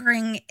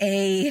fingering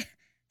a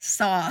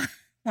saw,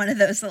 one of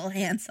those little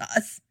hand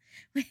saws,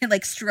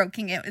 like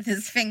stroking it with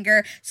his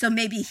finger. So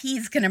maybe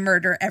he's going to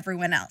murder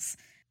everyone else.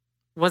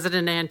 Was it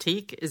an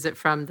antique? Is it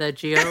from the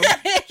Geo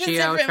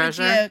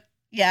treasure?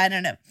 Yeah, I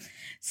don't know.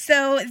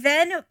 So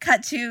then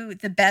cut to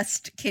the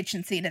best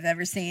kitchen scene I've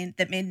ever seen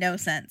that made no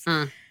sense.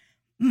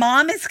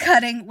 Mom is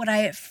cutting what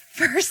I at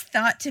first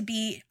thought to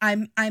be,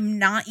 I'm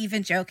not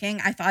even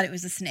joking, I thought it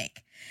was a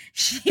snake.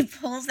 She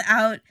pulls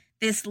out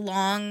this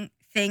long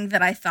thing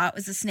that I thought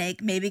was a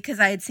snake, maybe because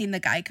I had seen the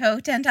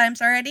Geico 10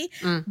 times already.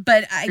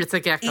 But it's a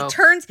gecko.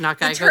 Not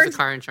Geico, it's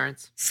car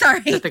insurance. Sorry,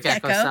 that the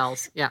gecko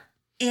sells. Yeah.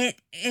 It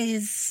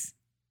is,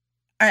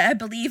 I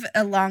believe,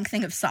 a long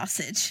thing of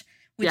sausage,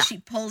 which she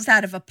pulls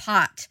out of a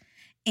pot.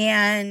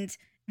 And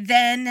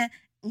then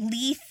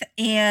Leith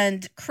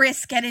and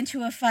Chris get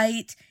into a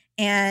fight.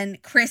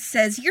 And Chris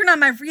says, you're not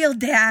my real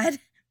dad,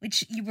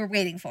 which you were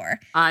waiting for.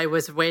 I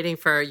was waiting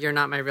for, you're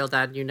not my real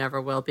dad, you never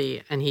will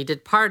be. And he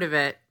did part of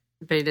it,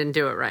 but he didn't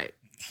do it right.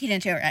 He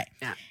didn't do it right.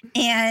 Yeah.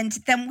 And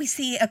then we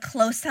see a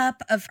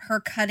close-up of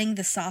her cutting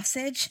the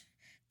sausage.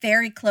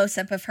 Very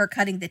close-up of her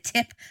cutting the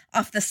tip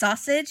off the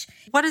sausage.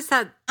 What is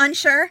that?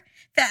 Unsure.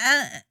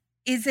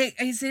 Is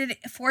it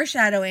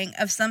foreshadowing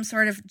of some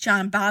sort of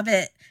John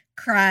Bobbitt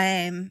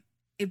crime?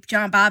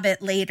 John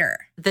Bobbitt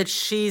later. That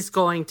she's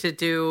going to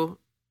do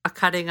a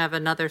cutting of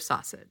another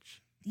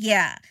sausage.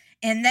 Yeah.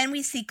 And then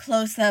we see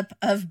close-up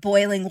of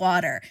boiling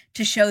water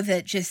to show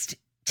that just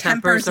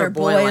tempers are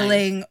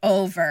boiling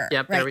over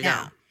there we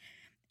now. Go.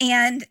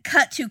 And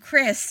cut to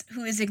Chris,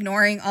 who is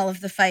ignoring all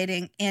of the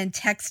fighting and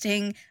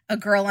texting a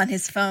girl on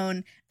his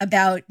phone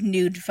about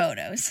nude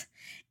photos.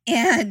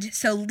 And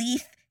so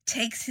Leith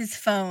takes his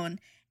phone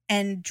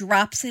and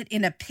drops it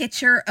in a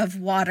pitcher of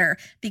water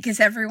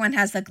because everyone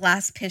has a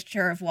glass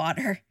pitcher of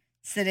water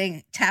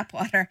tap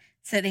water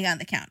sitting on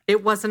the counter.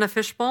 It wasn't a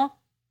fishbowl?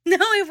 No,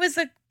 it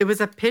was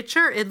a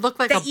pitcher? It looked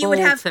like a bowl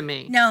to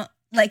me. No,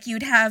 like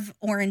you'd have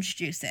orange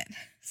juice in.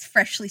 It's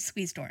freshly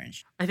squeezed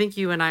orange. I think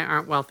you and I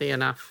aren't wealthy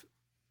enough.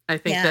 I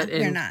think that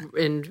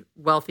in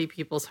wealthy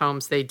people's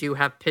homes, they do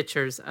have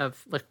pitchers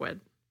of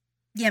liquid.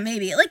 Yeah,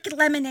 maybe. Like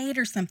lemonade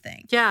or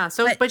something. Yeah,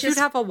 but you'd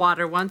have a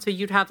water one, so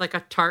you'd have like a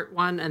tart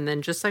one and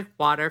then just like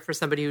water for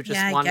somebody who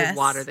just wanted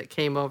water that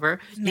came over.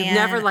 Man, you'd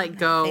never like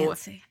go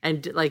fancy.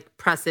 And like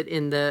press it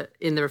in the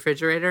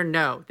refrigerator.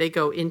 No, they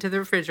go into the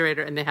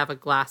refrigerator and they have a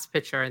glass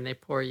pitcher and they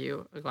pour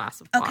you a glass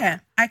of water. Okay,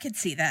 I could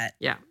see that.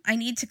 Yeah. I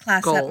need to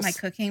class up my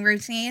cooking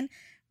routine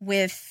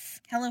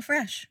with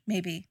HelloFresh,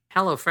 maybe.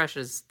 HelloFresh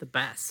is the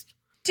best.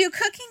 Do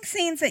cooking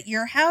scenes at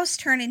your house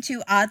turn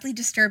into oddly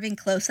disturbing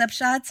close-up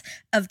shots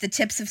of the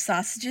tips of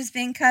sausages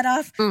being cut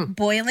off,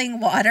 boiling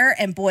water,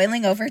 and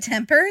boiling over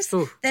tempers?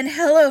 Then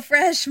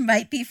HelloFresh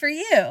might be for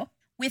you.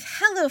 With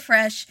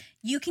HelloFresh,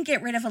 you can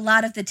get rid of a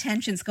lot of the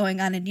tensions going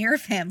on in your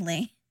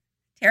family.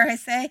 Dare I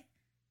say?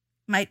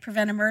 Might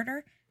prevent a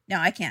murder? No,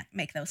 I can't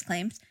make those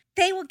claims.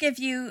 They will give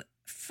you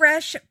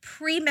fresh,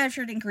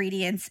 pre-measured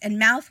ingredients and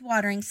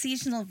mouth-watering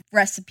seasonal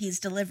recipes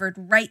delivered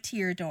right to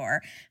your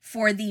door.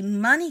 For the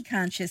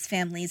money-conscious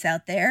families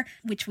out there,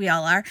 which we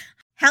all are,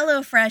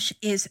 HelloFresh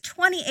is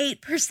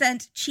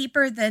 28%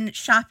 cheaper than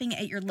shopping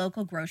at your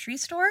local grocery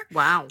store.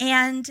 Wow.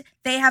 And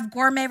they have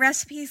gourmet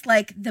recipes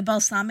like the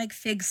balsamic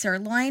fig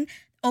sirloin,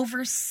 over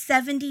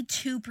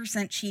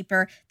 72%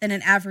 cheaper than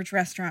an average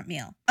restaurant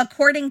meal.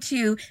 According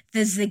to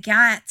the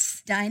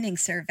Zagat's dining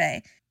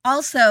survey,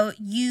 Also,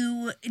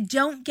 you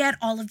don't get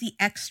all of the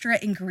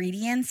extra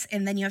ingredients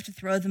and then you have to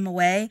throw them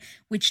away,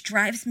 which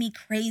drives me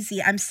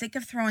crazy. I'm sick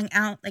of throwing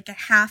out like a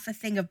half a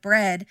thing of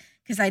bread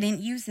because I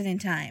didn't use it in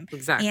time.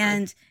 Exactly.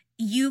 And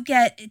you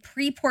get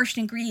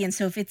pre-portioned ingredients.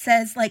 So if it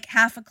says like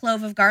half a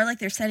clove of garlic,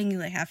 they're sending you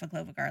like half a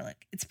clove of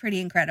garlic. It's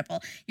pretty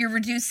incredible. You're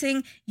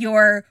reducing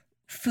your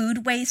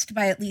food waste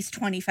by at least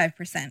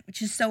 25%,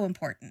 which is so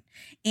important.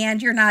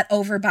 And you're not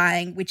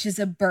overbuying, which is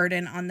a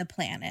burden on the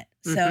planet.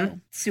 So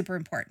super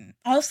important.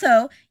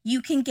 Also,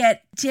 you can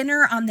get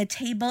dinner on the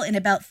table in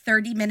about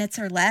 30 minutes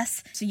or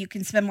less. So you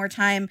can spend more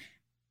time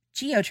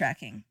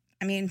geo-tracking.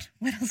 I mean,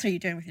 what else are you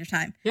doing with your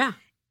time? Yeah.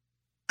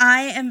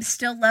 I am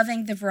still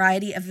loving the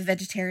variety of the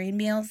vegetarian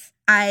meals.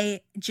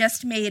 I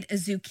just made a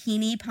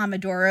zucchini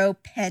pomodoro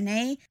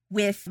penne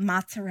with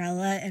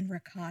mozzarella and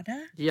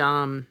ricotta.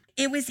 Yum.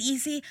 It was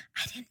easy.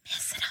 I didn't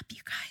mess it up,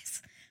 you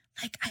guys.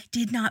 Like, I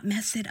did not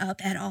mess it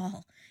up at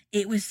all.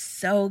 It was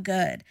so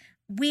good.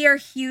 We are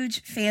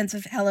huge fans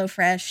of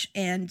HelloFresh,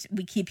 and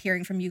we keep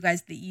hearing from you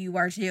guys that you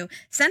are too.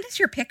 Send us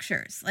your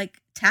pictures.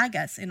 Like, tag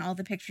us in all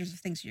the pictures of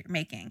things you're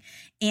making.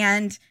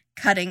 And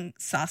cutting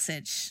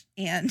sausage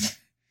and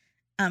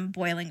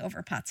boiling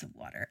over pots of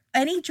water.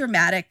 Any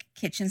dramatic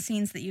kitchen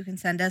scenes that you can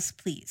send us,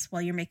 please,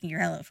 while you're making your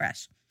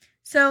HelloFresh.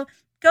 So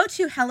go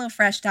to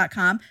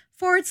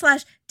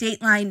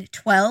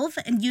HelloFresh.com/Dateline12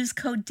 and use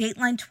code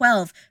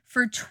Dateline12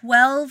 for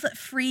 12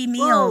 free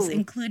meals,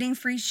 including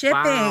free shipping.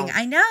 Wow.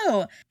 I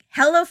know.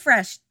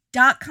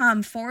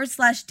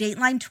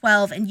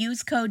 HelloFresh.com/Dateline12 and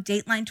use code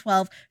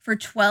Dateline12 for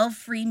 12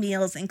 free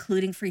meals,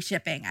 including free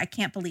shipping. I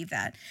can't believe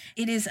that.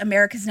 It is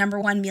America's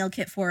 #1 meal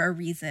kit for a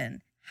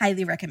reason.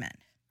 Highly recommend.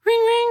 Ring,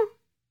 ring.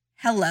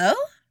 Hello?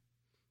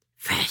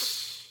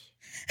 Fresh.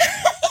 How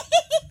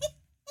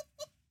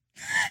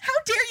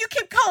dare you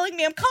keep calling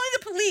me? I'm calling the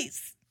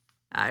police.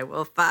 I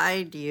will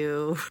find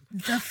you.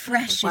 The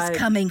fresh is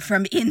coming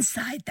from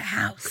inside the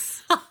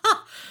house.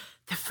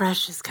 The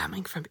fresh is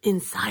coming from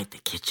inside the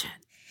kitchen.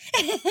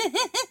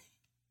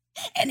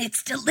 And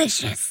it's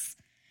delicious.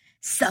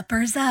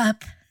 Supper's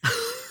up.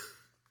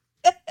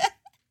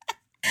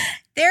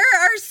 There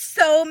are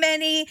so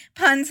many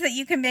puns that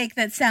you can make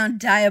that sound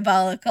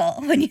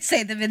diabolical when you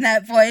say them in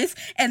that voice,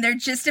 and they're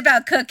just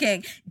about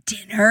cooking.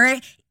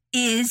 Dinner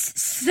is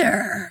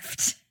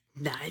served.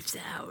 Knives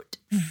out.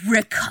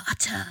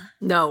 Ricotta.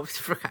 No.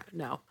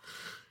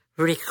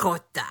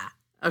 Ricotta.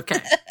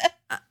 Okay.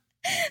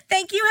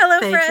 Thank you, HelloFresh.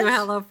 Thank you,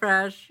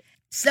 HelloFresh.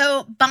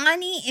 So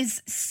Bonnie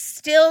is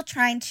still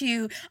trying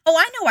to... Oh,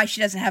 I know why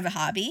she doesn't have a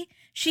hobby.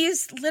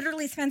 She's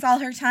literally spends all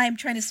her time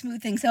trying to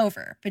smooth things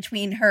over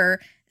between her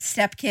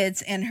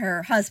stepkids and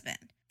her husband.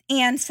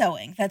 And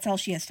sewing. That's all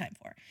she has time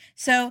for.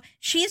 So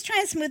she's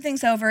trying to smooth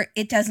things over.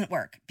 It doesn't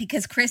work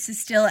because Chris is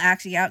still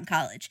acting out in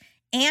college.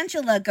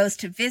 Angela goes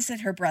to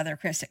visit her brother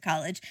Chris at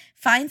college,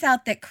 finds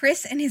out that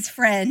Chris and his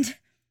friend,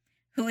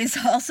 who is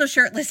also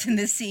shirtless in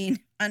this scene,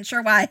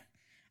 unsure why,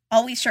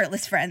 always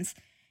shirtless friends,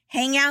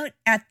 hang out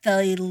at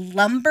the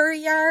lumber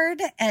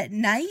yard at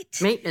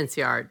night. Maintenance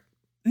yard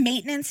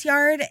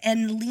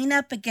And lean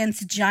up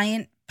against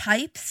giant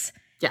pipes.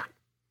 Yeah.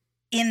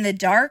 In the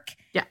dark.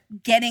 Yeah.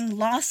 Getting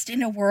lost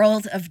in a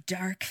world of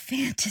dark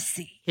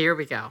fantasy. Here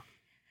we go.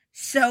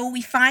 So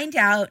we find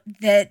out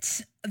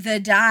that the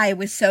dye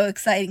was so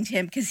exciting to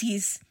him because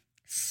he's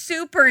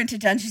super into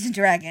Dungeons and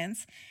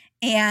Dragons.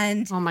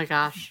 And oh my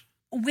gosh.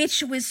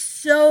 Which was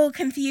so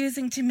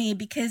confusing to me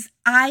because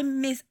I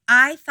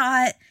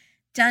thought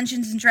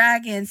Dungeons and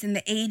Dragons in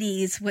the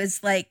 80s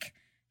was like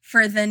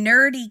for the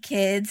nerdy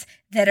kids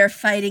that are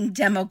fighting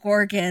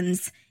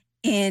Demogorgons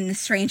in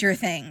Stranger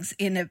Things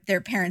in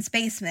their parents'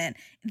 basement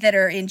that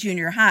are in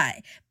junior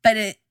high.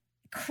 But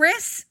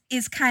Chris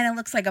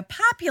looks like a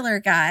popular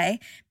guy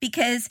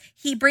because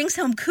he brings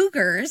home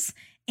cougars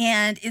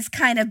and is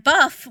kind of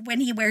buff when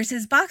he wears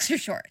his boxer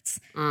shorts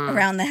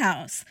around the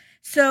house.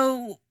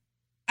 So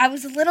I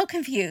was a little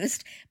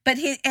confused, but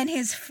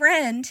his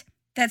friend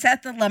that's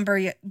at the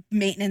lumber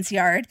maintenance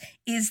yard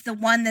is the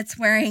one that's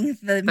wearing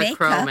the makeup.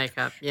 Crow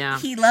makeup, yeah.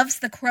 He loves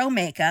the crow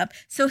makeup.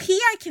 So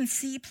I can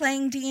see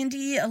playing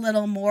D&D a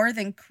little more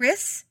than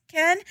Chris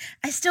can.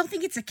 I still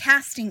think it's a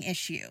casting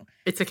issue.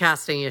 It's a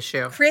casting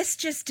issue. Chris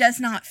just does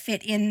not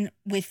fit in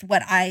with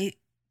what I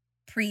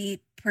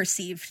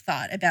perceived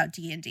thought about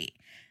D&D.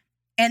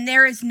 And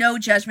there is no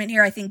judgment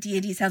here. I think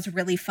D&D sounds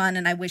really fun,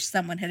 and I wish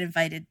someone had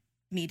invited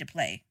me to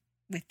play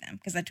with them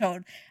because I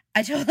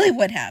totally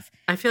would have.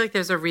 I feel like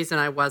there's a reason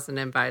I wasn't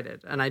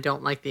invited, and I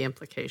don't like the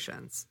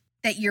implications.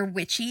 That you're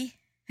witchy?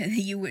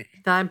 That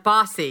I'm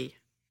bossy.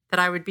 That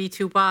I would be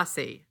too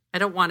bossy. I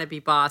don't want to be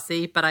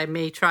bossy, but I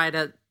may try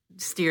to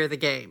steer the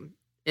game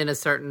in a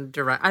certain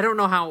direction. I don't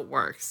know how it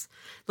works.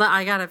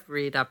 I got to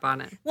read up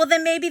on it. Well,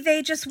 then maybe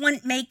they just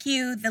wouldn't make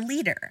you the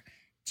leader.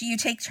 Do you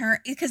take turns?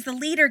 Because the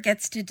leader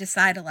gets to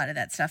decide a lot of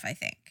that stuff, I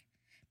think.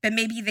 But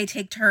maybe they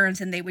take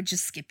turns and they would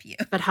just skip you.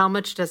 But how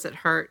much does it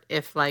hurt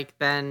if,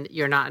 then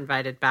you're not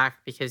invited back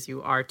because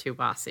you are too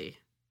bossy?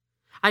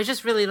 I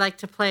just really like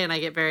to play and I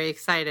get very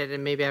excited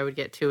and maybe I would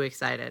get too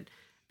excited.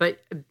 But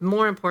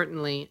more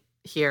importantly,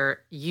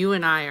 here. You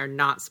and I are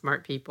not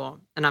smart people,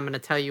 and I'm going to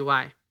tell you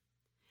why.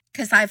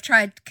 Because I've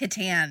tried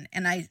Catan,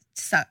 and I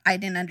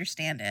didn't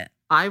understand it.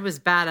 I was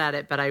bad at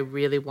it, but I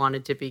really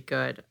wanted to be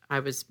good. I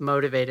was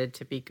motivated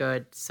to be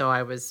good, so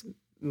I was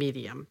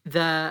medium.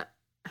 I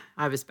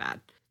was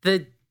bad.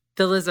 The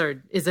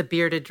lizard is a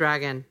bearded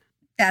dragon.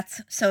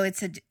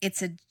 It's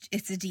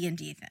a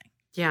D&D thing.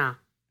 Yeah.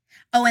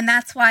 Oh, and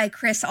that's why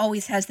Chris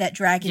always has that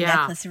dragon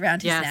necklace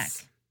around his neck.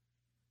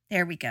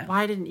 There we go.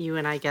 Why didn't you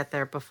and I get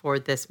there before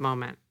this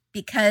moment?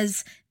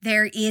 Because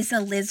there is a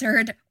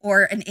lizard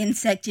or an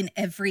insect in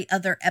every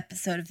other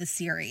episode of the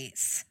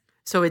series.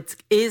 So it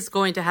is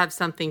going to have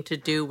something to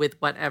do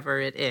with whatever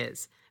it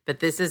is. But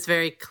this is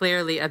very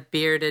clearly a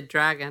bearded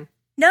dragon.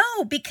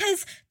 No,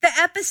 because the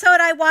episode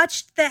I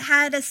watched that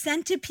had a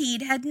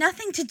centipede had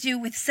nothing to do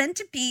with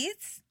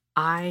centipedes.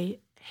 I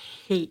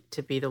hate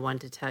to be the one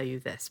to tell you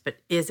this, but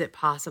is it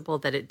possible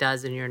that it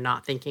does and you're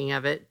not thinking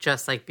of it,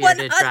 just like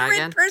bearded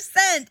dragon?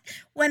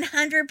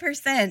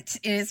 100%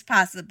 is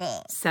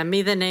possible. Send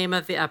me the name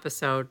of the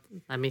episode.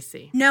 Let me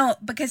see. No,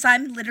 because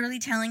I'm literally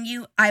telling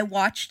you, I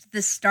watched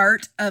the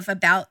start of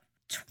about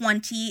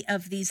 20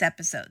 of these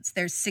episodes.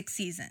 There's 6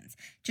 seasons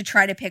to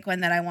try to pick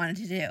one that I wanted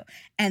to do.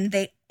 And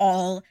they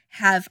all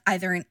have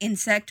either an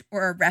insect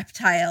or a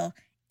reptile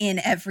in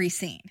every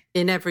scene.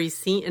 In every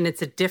scene? And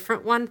it's a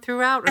different one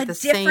throughout, or the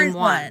same one? A different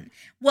one.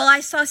 Well, I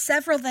saw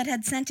several that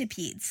had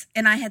centipedes,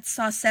 and I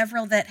saw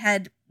several that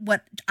had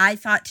what I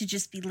thought to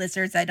just be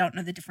lizards. I don't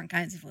know the different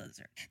kinds of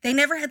lizard. They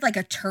never had like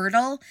a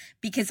turtle,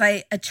 because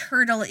a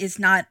turtle is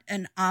not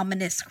an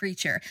ominous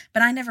creature.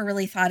 But I never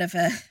really thought of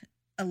a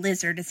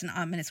lizard as an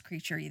ominous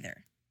creature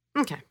either.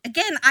 Okay.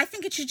 Again, I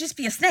think it should just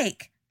be a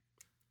snake.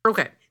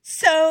 Okay.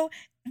 So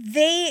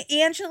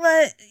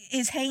Angela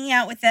is hanging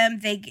out with them.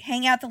 They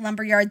hang out the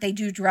lumberyard. They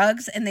do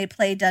drugs and they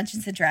play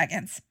Dungeons and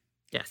Dragons.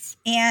 Yes.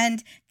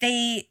 And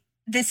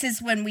this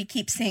is when we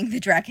keep seeing the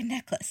dragon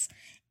necklace.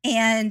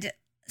 And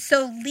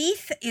so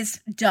Leith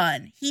is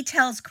done. He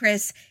tells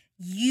Chris,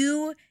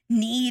 you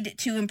need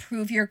to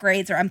improve your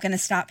grades or I'm going to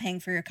stop paying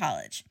for your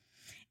college.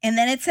 And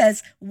then it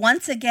says,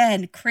 once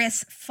again,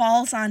 Chris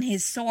falls on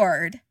his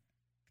sword,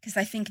 because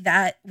I think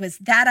that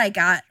I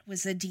got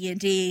was a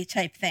D&D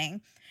type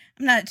thing.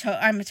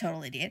 I'm a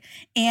total idiot.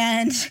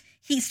 And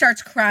he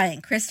starts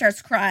crying. Chris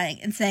starts crying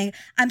and saying,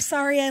 I'm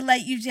sorry I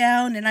let you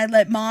down and I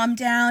let Mom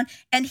down.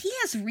 And he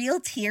has real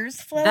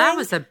tears flowing. That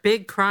was a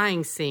big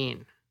crying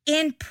scene.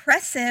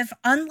 Impressive.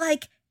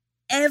 Unlike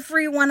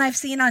everyone I've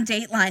seen on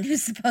Dateline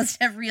who's supposed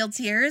to have real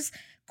tears,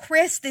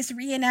 Chris, this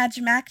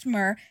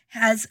reenactmer,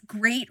 has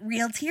great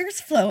real tears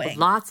flowing.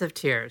 Lots of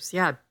tears.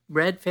 Yeah.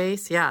 Red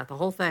face. Yeah. The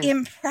whole thing.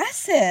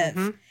 Impressive.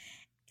 Mm-hmm.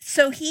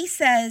 So he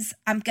says,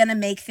 I'm going to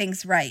make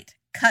things right.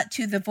 Cut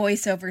to the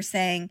voiceover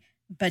saying,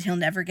 but he'll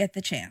never get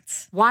the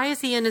chance. Why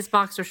is he in his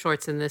boxer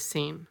shorts in this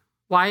scene?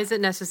 Why is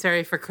it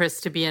necessary for Chris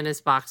to be in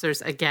his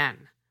boxers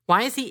again?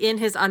 Why is he in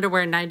his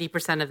underwear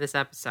 90% of this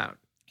episode?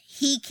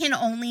 He can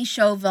only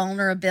show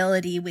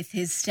vulnerability with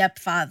his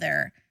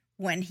stepfather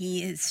when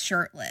he is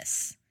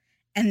shirtless.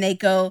 And they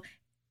go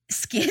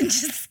skin to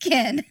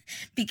skin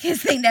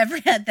because they never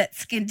had that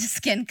skin to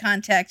skin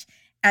contact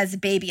as a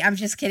baby. I'm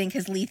just kidding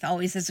because Leith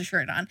always has a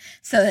shirt on.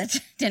 So that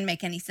didn't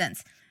make any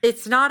sense.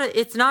 It's not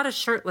a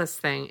shirtless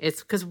thing.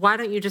 It's because why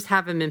don't you just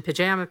have him in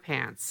pajama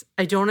pants?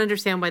 I don't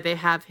understand why they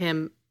have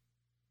him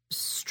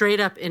straight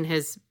up in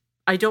his.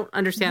 I don't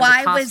understand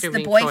why the costuming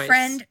was the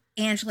boyfriend, choice.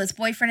 Angela's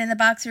boyfriend, in the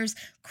boxers.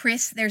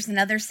 Chris, there's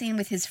another scene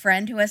with his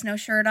friend who has no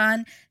shirt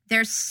on.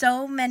 There's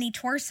so many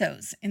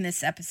torsos in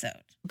this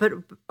episode. But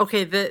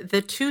okay,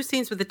 the 2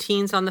 scenes with the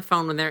teens on the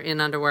phone when they're in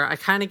underwear, I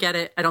kind of get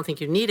it. I don't think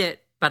you need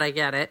it, but I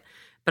get it.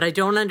 But I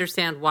don't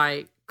understand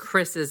why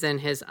Chris is in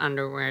his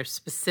underwear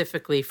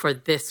specifically for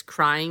this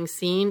crying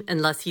scene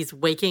unless he's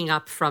waking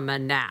up from a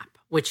nap,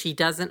 which he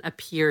doesn't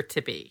appear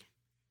to be.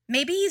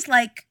 Maybe he's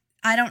like,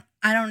 I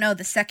don't know.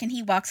 The second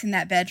he walks in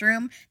that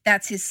bedroom,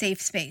 that's his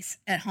safe space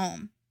at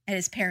home at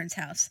his parents'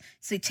 house.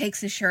 So he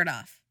takes his shirt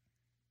off.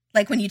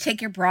 Like when you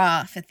take your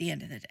bra off at the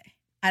end of the day.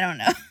 I don't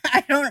know.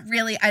 I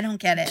don't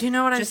get it. Do you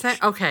know what I'm saying?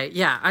 Okay,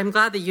 yeah. I'm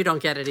glad that you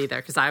don't get it either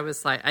because I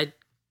was like, I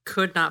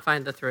could not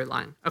find the through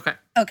line.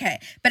 Okay.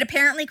 But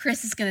apparently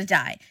Chris is going to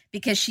die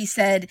because she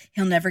said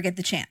he'll never get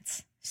the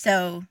chance.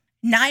 So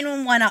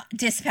 911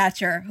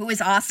 dispatcher, who is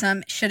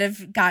awesome, should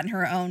have gotten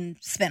her own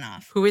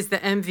spinoff. Who is the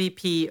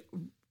MVP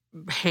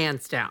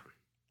hands down.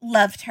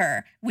 Loved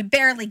her. We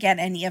barely get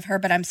any of her,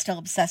 but I'm still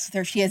obsessed with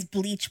her. She has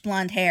bleach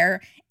blonde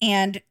hair.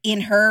 And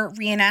in her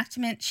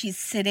reenactment, she's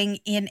sitting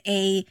in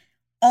a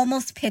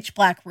almost pitch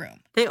black room.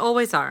 They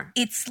always are.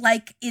 It's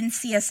like in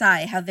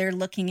CSI, how they're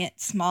looking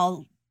at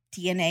small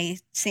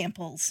DNA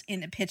samples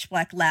in a pitch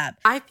black lab.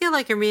 I feel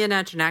like in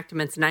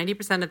reenactments,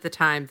 90% of the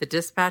time, the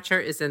dispatcher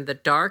is in the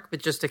dark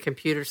with just a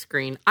computer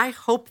screen. I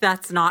hope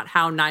that's not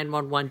how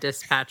 911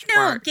 dispatch works.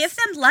 No, give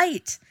them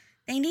light.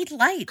 They need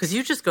light. Because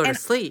you just go to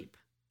sleep.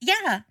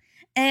 Yeah.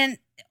 And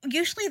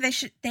usually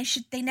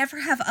they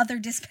never have other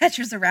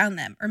dispatchers around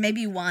them, or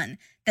maybe one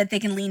that they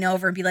can lean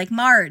over and be like,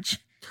 Marge.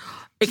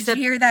 Did you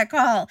hear that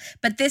call?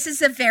 But this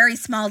is a very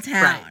small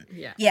town.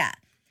 Right. Yeah.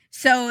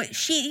 So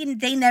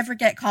they never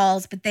get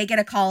calls, but they get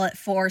a call at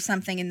 4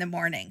 something in the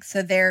morning.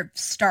 So they're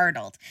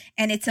startled.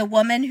 And it's a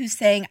woman who's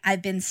saying,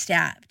 I've been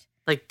stabbed.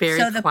 Like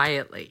very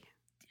quietly.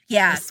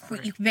 Yeah,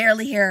 you can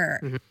barely hear her.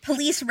 Mm-hmm.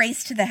 Police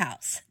race to the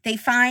house. They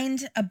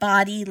find a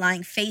body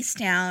lying face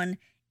down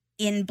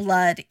in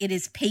blood. It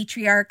is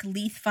patriarch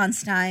Leith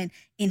Funstein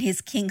in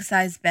his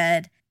king-size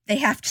bed. They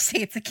have to say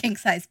it's a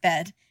king-size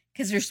bed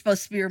because they're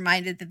supposed to be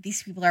reminded that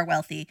these people are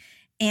wealthy.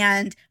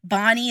 And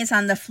Bonnie is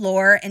on the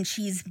floor and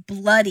she's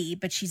bloody,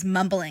 but she's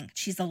mumbling.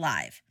 She's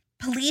alive.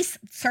 Police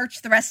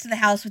search the rest of the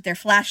house with their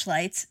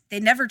flashlights. They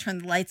never turn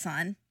the lights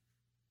on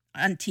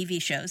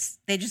TV shows.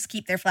 They just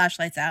keep their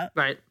flashlights out.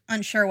 Right.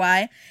 Unsure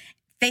why.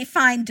 They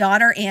find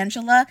daughter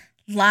Angela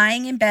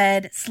lying in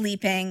bed,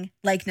 sleeping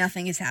like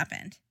nothing has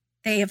happened.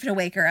 They have to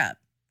wake her up.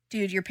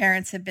 Dude, your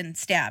parents have been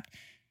stabbed.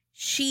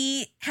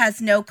 She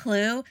has no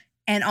clue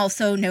and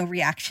also no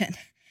reaction.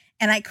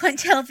 And I couldn't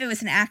tell if it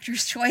was an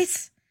actor's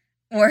choice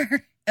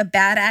or a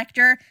bad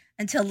actor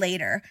until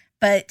later,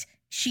 but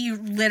she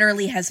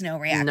literally has no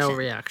reaction. No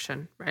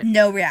reaction, right?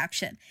 No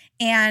reaction.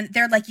 And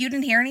they're like, you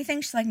didn't hear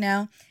anything? She's like,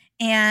 no.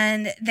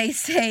 And they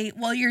say,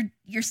 well, your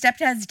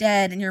stepdad's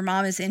dead and your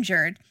mom is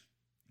injured.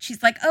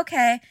 She's like,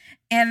 okay.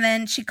 And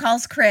then she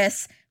calls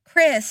Chris.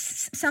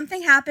 Chris,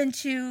 something happened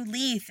to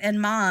Leith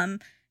and mom.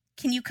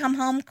 Can you come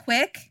home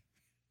quick?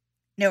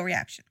 No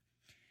reaction.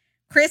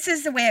 Chris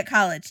is away at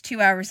college, 2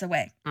 hours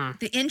away.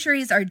 The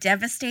injuries are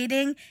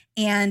devastating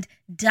and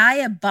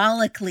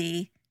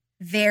diabolically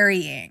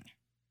varying.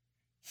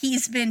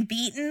 He's been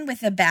beaten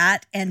with a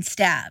bat and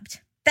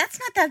stabbed. That's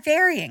not that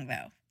varying,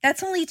 though.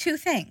 That's only 2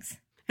 things.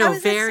 No,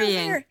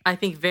 varying. I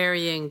think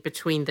varying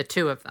between the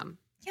 2 of them.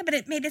 Yeah, but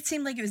it made it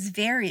seem like it was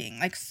varying,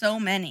 like so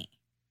many.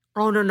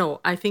 Oh,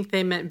 no. I think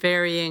they meant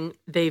varying.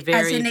 They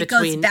vary as in it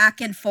between, goes back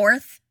and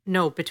forth?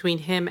 No, between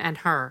him and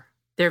her.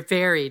 They're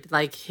varied.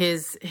 Like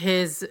his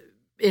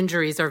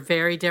injuries are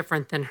very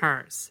different than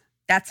hers.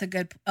 That's a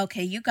good...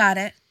 Okay, you got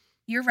it.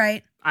 You're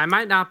right. I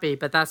might not be,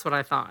 but that's what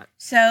I thought.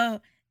 So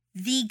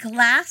the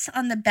glass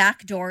on the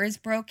back door is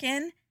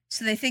broken,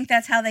 so they think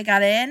that's how they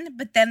got in,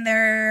 but then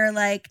they're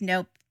like,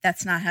 nope,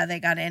 that's not how they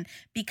got in.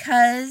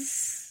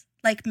 Because,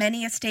 like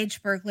many a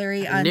staged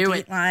burglary on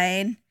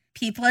Dateline,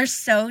 people are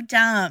so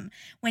dumb.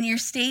 When you're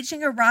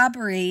staging a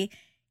robbery,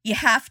 you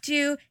have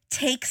to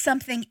take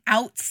something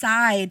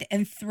outside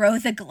and throw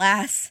the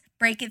glass,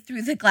 break it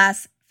through the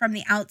glass from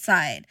the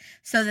outside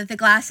so that the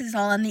glass is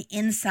all on the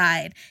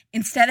inside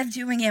instead of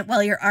doing it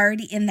while you're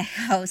already in the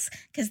house,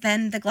 because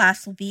then the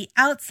glass will be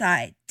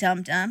outside.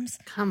 Dum-dums.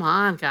 Come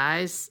on,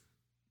 guys.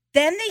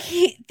 Then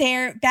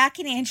they're back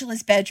in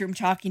Angela's bedroom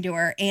talking to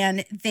her,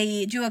 and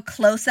they do a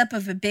close-up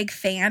of a big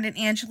fan in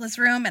Angela's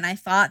room, and I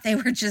thought they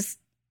were just,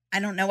 I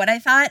don't know what I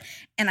thought,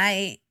 and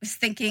I was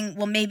thinking,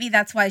 well, maybe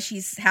that's why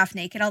she's half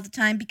naked all the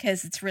time,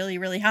 because it's really,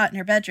 really hot in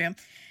her bedroom.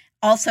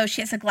 Also,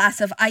 she has a glass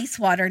of ice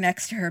water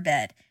next to her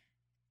bed.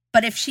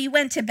 But if she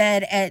went to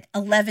bed at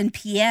 11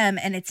 p.m.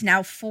 and it's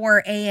now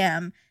 4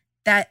 a.m.,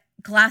 that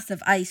glass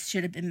of ice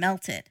should have been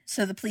melted.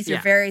 So the police are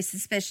very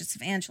suspicious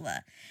of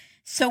Angela.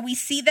 So we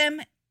see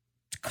them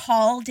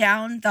call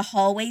down the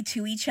hallway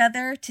to each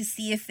other to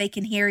see if they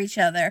can hear each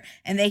other,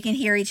 and they can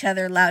hear each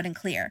other loud and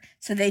clear.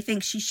 So they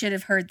think she should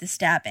have heard the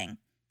stabbing.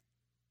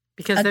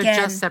 Because they're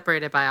just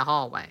separated by a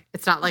hallway.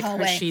 It's not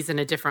like she's in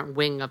a different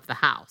wing of the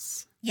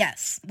house.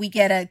 Yes. We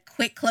get a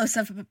quick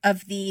close-up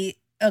of the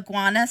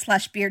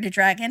iguana/bearded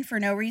dragon for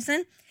no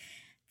reason.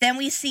 Then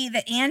we see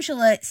that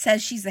Angela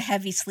says she's a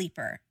heavy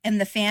sleeper and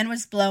the fan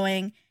was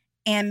blowing,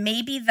 and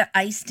maybe the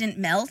ice didn't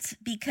melt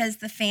because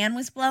the fan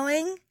was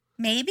blowing.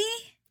 Maybe?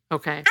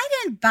 Okay. I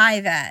didn't buy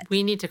that.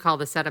 We need to call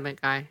the sediment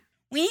guy.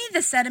 We need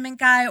the sediment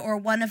guy or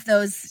one of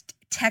those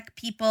tech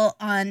people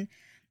on,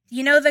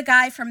 you know, the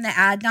guy from the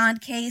Adnan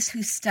case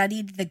who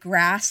studied the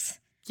grass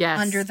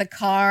under the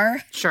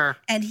car? Sure.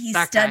 And he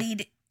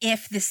studied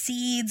if the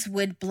seeds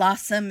would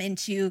blossom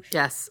into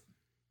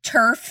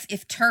turf,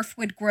 if turf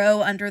would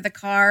grow under the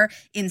car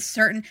in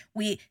certain,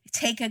 we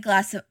take a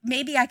glass of,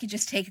 maybe I could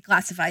just take a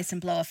glass of ice and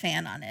blow a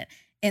fan on it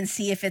and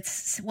see if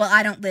it's, well,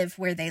 I don't live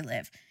where they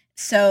live,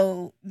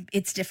 so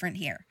it's different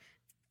here.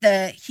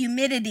 The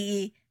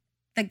humidity,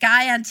 the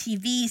guy on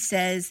TV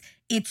says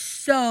it's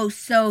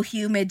so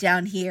humid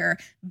down here,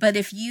 but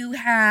if you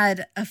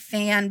had a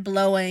fan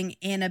blowing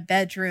in a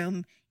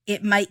bedroom,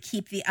 it might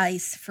keep the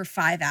ice for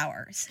 5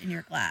 hours in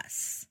your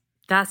glass.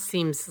 That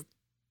seems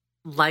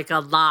like a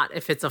lot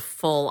if it's a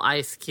full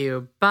ice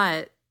cube.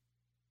 But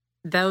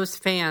those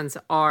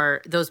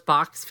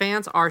box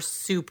fans are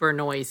super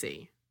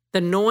noisy.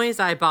 The noise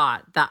I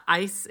bought, the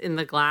ice in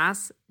the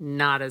glass,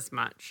 not as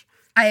much.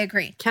 I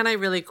agree. Can I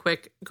really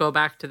quick go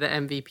back to the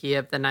MVP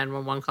of the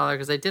 911 caller?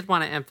 Because I did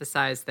want to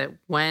emphasize that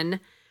when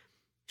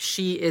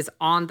she is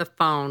on the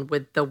phone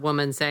with the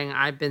woman saying,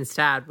 I've been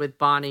stabbed with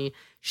Bonnie,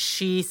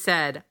 she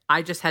said,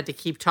 I just had to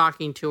keep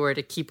talking to her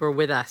to keep her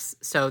with us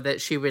so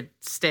that she would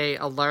stay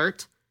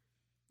alert.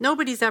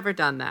 Nobody's ever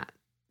done that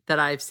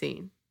I've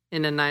seen.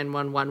 in a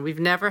 911. We've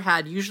never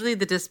had, usually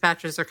the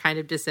dispatchers are kind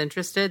of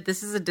disinterested.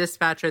 This is a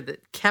dispatcher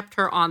that kept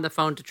her on the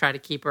phone to try to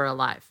keep her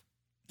alive.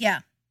 Yeah.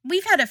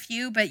 We've had a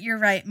few, but you're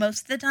right.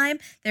 Most of the time,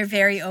 they're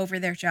very over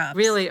their jobs.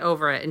 Really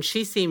over it. And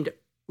she seemed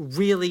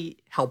really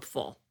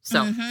helpful.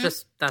 So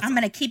that's I'm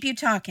going to keep you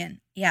talking.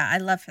 Yeah, I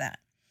love that.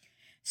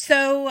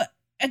 So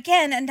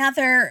again,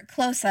 another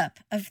close-up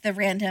of the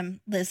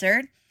random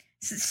lizard.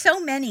 So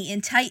many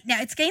in tight.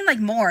 Now, it's getting like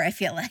more, I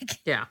feel like.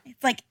 Yeah.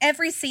 It's like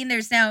every scene,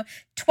 there's now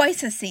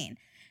twice a scene.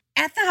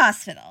 At the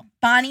hospital,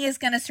 Bonnie is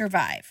going to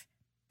survive.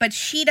 But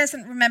she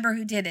doesn't remember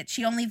who did it.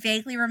 She only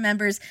vaguely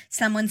remembers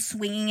someone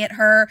swinging at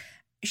her.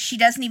 She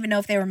doesn't even know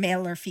if they were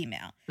male or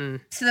female.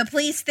 So the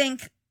police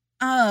think,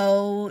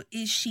 oh,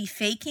 is she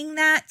faking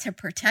that to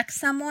protect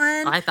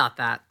someone? I thought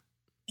that.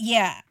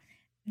 Yeah.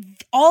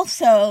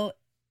 Also,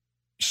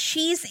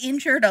 she's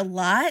injured a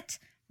lot,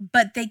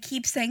 but they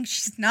keep saying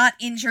she's not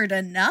injured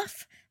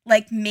enough.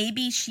 Like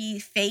maybe she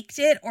faked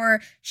it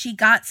or she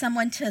got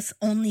someone to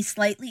only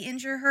slightly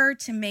injure her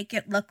to make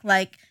it look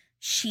like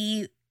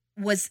she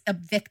was a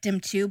victim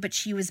too, but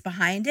she was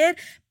behind it.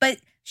 But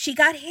she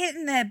got hit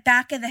in the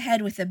back of the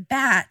head with a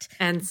bat.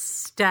 And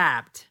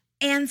stabbed.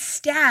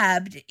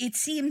 It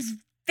seems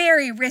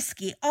very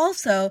risky.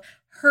 Also,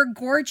 her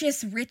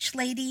gorgeous rich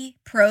lady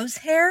Pro's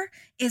hair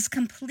is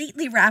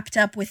completely wrapped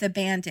up with a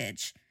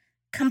bandage.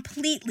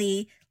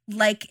 Completely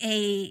like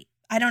I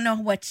don't know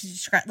what to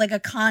describe, like a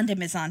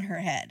condom is on her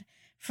head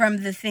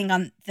from the thing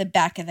on the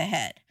back of the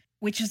head,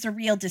 which is a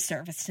real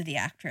disservice to the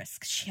actress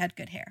because she had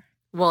good hair.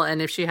 Well,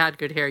 and if she had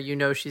good hair, you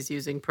know she's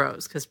using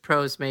Prose because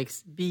Prose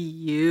makes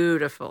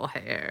beautiful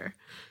hair.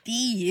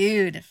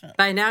 Beautiful.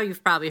 By now,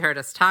 you've probably heard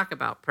us talk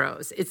about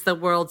Prose. It's the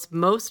world's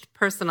most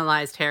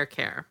personalized hair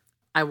care.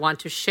 I want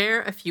to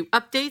share a few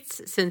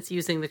updates since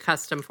using the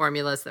custom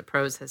formulas that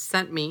Prose has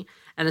sent me.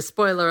 And a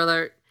spoiler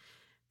alert,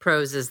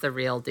 Prose is the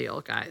real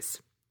deal,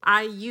 guys.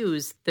 I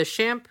use the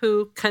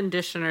shampoo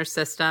conditioner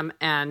system,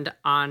 and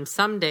on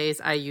some days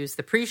I use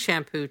the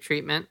pre-shampoo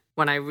treatment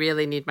when I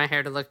really need my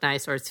hair to look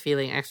nice or it's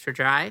feeling extra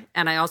dry.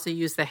 And I also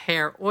use the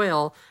hair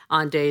oil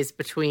on days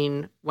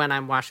between when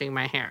I'm washing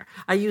my hair.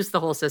 I use the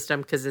whole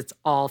system because it's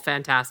all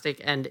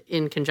fantastic, and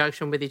in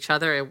conjunction with each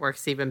other, it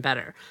works even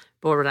better.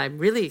 But what I'm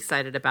really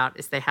excited about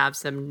is they have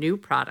some new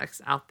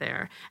products out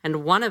there,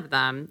 and one of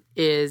them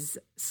is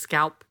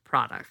scalp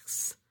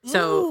products.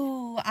 So,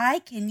 ooh, I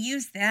can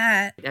use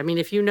that. I mean,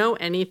 if you know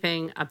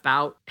anything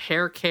about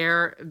hair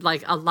care,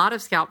 like a lot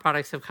of scalp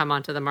products have come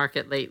onto the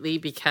market lately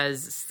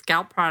because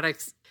scalp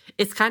products,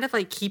 it's kind of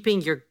like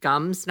keeping your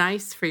gums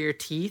nice for your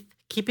teeth.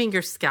 Keeping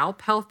your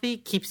scalp healthy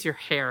keeps your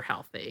hair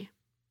healthy.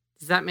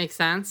 Does that make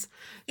sense?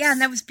 Yeah, and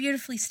that was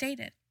beautifully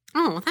stated.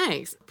 Oh,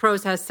 thanks.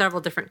 Prose has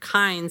several different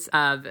kinds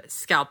of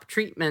scalp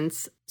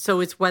treatments. So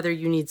it's whether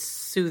you need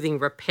soothing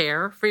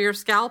repair for your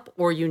scalp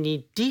or you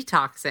need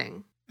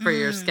detoxing for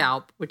your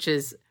scalp, which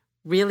is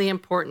really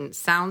important.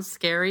 Sounds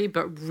scary,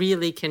 but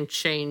really can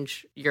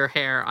change your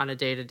hair on a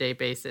day-to-day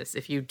basis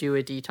if you do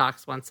a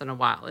detox once in a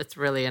while. It's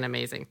really an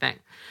amazing thing.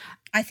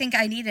 I think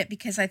I need it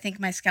because I think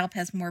my scalp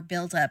has more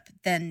buildup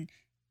than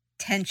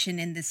tension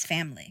in this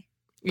family.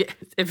 Yeah,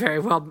 it very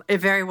well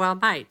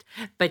might.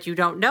 But you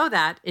don't know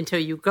that until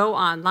you go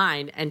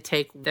online and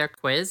take their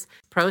quiz.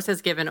 Prose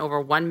has given over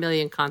 1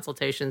 million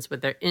consultations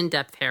with their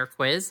in-depth hair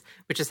quiz,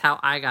 which is how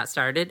I got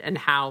started and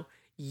how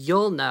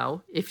you'll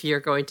know if you're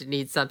going to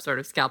need some sort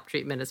of scalp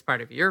treatment as part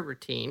of your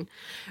routine.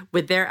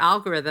 With their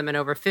algorithm and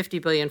over 50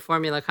 billion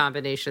formula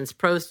combinations,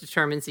 Prose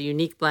determines a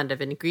unique blend of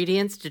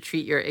ingredients to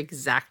treat your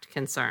exact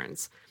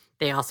concerns.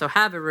 They also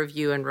have a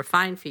review and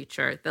refine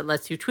feature that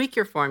lets you tweak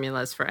your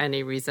formulas for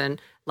any reason,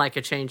 like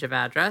a change of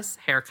address,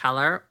 hair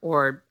color,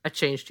 or a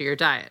change to your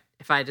diet.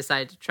 If I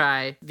decide to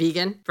try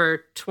vegan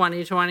for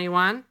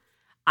 2021,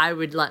 I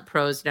would let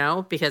Prose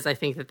know because I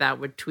think that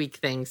would tweak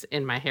things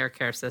in my hair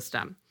care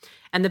system.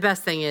 And the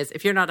best thing is,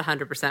 if you're not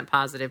 100%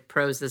 positive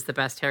Prose is the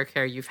best hair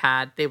care you've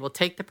had, they will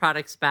take the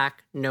products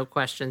back, no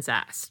questions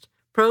asked.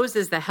 Prose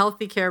is the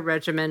healthy care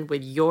regimen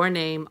with your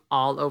name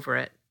all over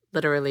it.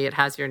 Literally, it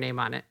has your name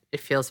on it. It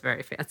feels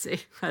very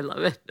fancy. I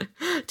love it.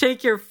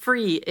 Take your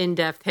free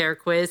in-depth hair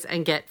quiz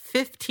and get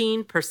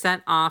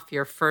 15% off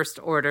your first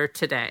order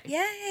today.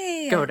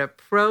 Yay! Go to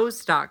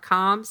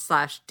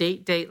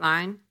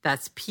prose.com/datedateline.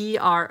 That's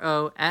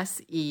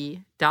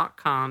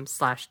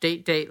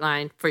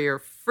prose.com/datedateline for your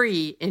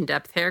free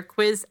in-depth hair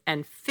quiz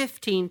and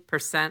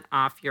 15%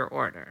 off your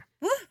order.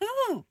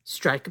 Woohoo!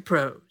 Strike a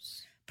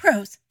Prose.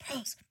 Prose.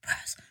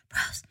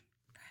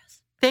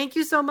 Thank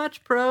you so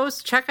much,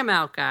 Prose. Check them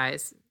out,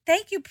 guys.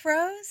 Thank you,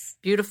 Prose.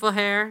 Beautiful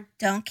hair.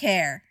 Don't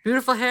care.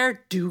 Beautiful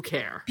hair. Do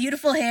care.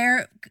 Beautiful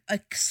hair.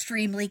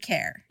 Extremely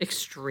care.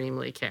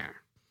 Extremely care.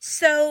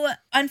 So,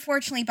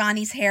 unfortunately,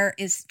 Bonnie's hair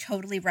is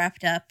totally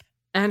wrapped up.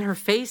 And her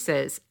face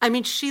is. I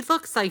mean, she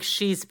looks like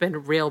she's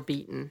been real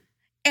beaten.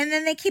 And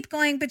then they keep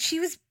going, but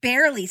she was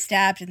barely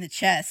stabbed in the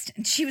chest.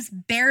 And she was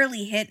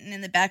barely hit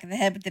in the back of the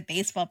head with the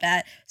baseball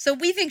bat. So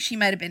we think she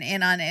might have been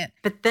in on it.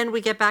 But then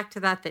we get back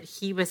to that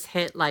he was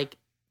hit like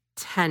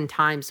 10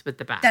 times with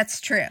the bat.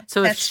 That's true.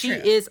 So That's if she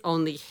true. is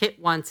only hit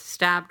once,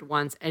 stabbed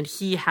once, and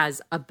he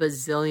has a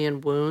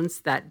bazillion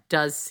wounds, that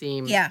does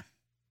seem... Yeah.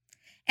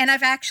 And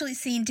I've actually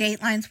seen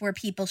Datelines where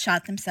people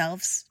shot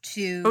themselves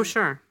to Oh,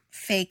 sure.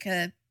 fake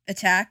a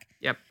attack.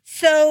 Yep.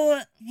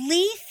 So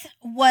Leith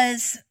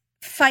was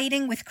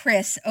fighting with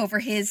Chris over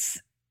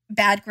his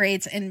bad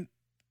grades and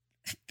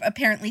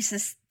apparently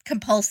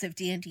compulsive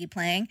D&D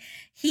playing.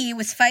 He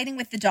was fighting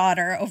with the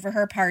daughter over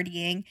her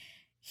partying.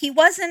 He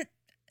wasn't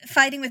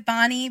fighting with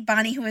Bonnie,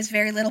 who has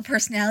very little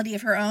personality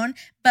of her own,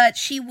 but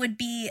she would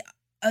be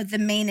the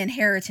main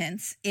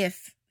inheritance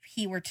if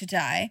he were to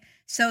die.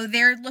 So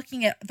they're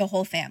looking at the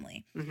whole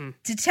family. Mm-hmm.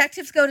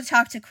 Detectives go to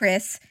talk to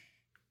Chris.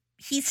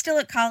 He's still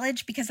at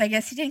college because I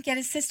guess he didn't get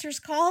his sister's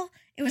call.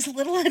 It was a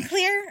little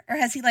unclear. Or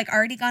has he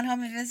already gone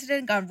home and visited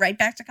and gone right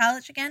back to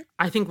college again?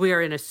 I think we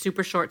are in a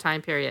super short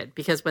time period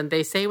because when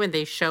they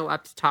show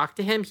up to talk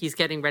to him, he's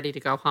getting ready to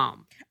go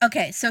home.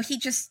 Okay, so he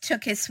just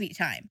took his sweet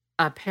time.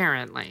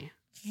 Apparently.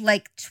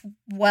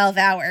 12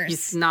 hours.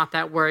 He's not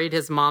that worried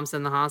his mom's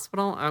in the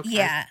hospital? Okay.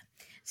 Yeah.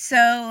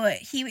 So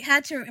he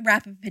had to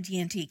wrap up a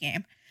D&D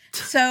game.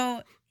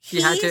 So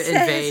he had to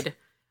invade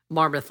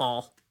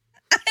Marmithal.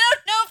 I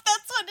don't know if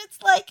that's what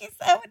it's like. Is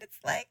that what it's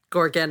like?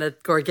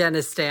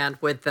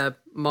 Gorganistan with the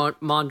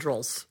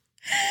Mondrels.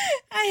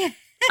 I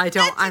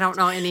don't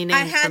know any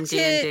names from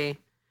D&D.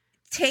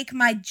 Take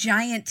my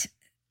giant,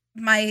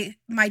 my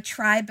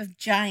tribe of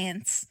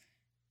giants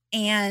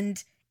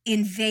and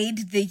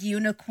invade the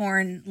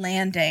unicorn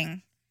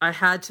landing. I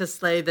had to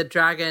slay the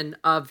dragon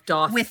of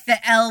Doth with the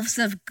elves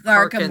of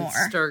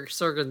Gargamore.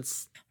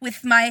 Surgens.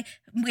 With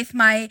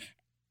my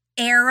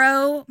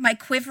arrow, my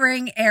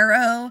quivering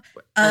arrow,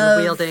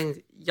 and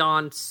wielding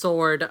yon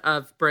sword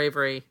of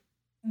bravery,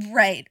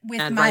 right?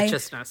 With and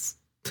righteousness.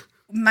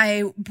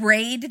 My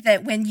braid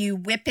that when you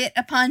whip it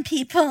upon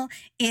people,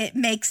 it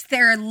makes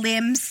their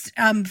limbs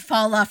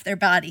fall off their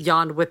body.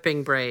 Yon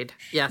whipping braid.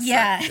 Yes.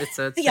 Yeah. It's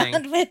a thing.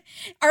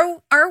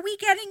 Are we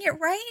getting it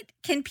right?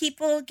 Can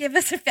people give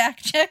us a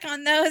fact check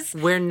on those?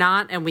 We're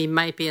not, and we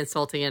might be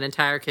insulting an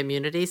entire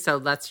community, so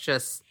let's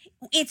just...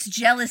 It's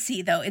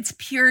jealousy, though. It's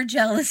pure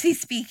jealousy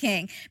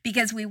speaking,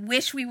 because we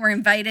wish we were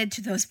invited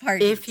to those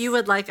parties. If you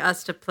would like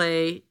us to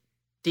play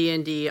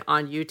D&D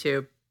on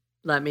YouTube,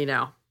 let me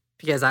know,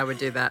 because I would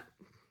do that.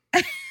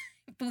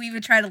 But we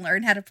would try to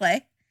learn how to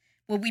play.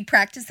 Will we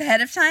practice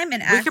ahead of time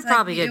and act we could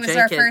probably like get it was Jake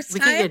our in. first We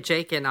time? could get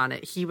Jake in on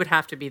it. He would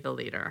have to be the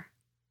leader.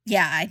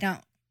 Yeah, I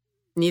don't.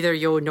 Neither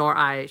you nor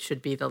I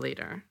should be the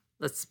leader.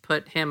 Let's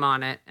put him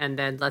on it, and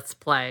then let's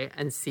play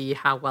and see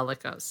how well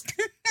it goes.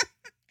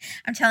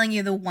 I'm telling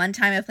you, the one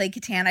time I played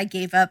Catan, I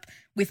gave up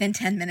within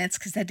 10 minutes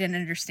because I didn't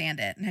understand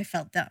it, and I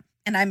felt dumb.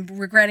 And I'm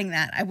regretting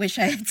that. I wish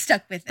I had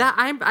stuck with it.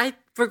 I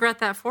regret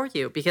that for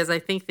you, because I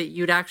think that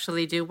you'd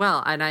actually do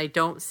well, and I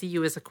don't see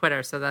you as a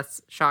quitter, so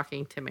that's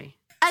shocking to me.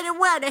 I don't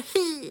want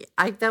to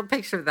I don't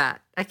picture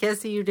that. I can't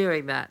see you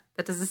doing that.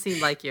 That doesn't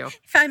seem like you.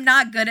 If I'm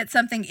not good at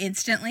something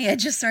instantly, I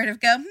just sort of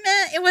go,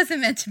 meh, it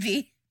wasn't meant to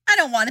be. I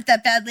don't want it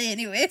that badly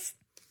anyways.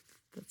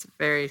 It's a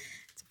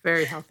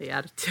very healthy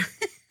attitude.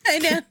 I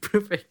know.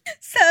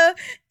 So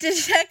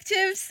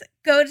detectives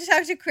go to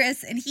talk to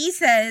Chris, and he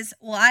says,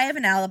 well, I have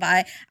an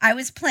alibi. I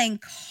was playing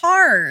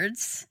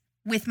cards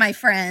with my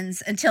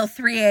friends until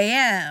 3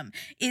 a.m.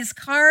 Is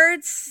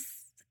cards,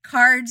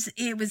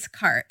 it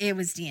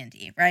was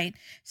D&D, right?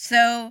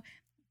 So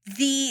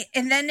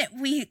and then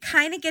we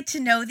kind of get to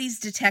know these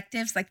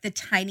detectives like the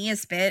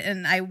tiniest bit,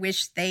 and I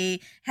wish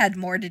they had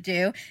more to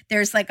do.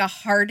 There's a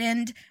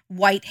hardened,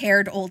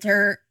 white-haired,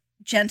 older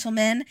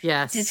gentleman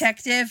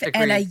detective. Agreed.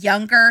 And a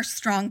younger,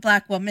 strong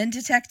black woman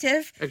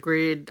detective.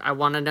 Agreed. I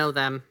want to know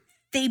them.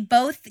 They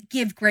both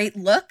give great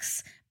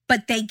looks,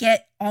 but they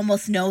get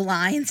almost no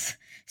lines.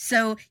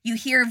 So you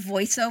hear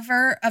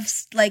voiceover of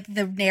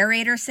the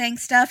narrator saying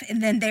stuff,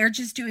 and then they're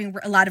just doing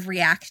a lot of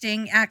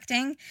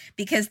acting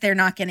because they're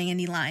not getting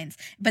any lines,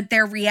 but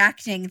they're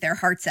reacting their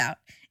hearts out.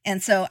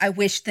 And so I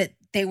wish that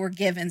they were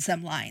given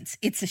some lines.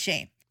 It's a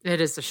shame.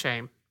 It is a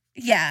shame.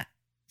 Yeah.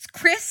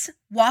 Chris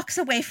walks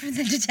away from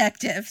the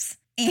detectives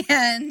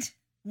and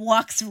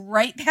walks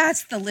right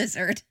past the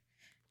lizard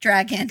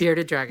dragon.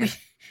 Bearded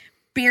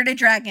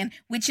dragon,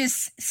 which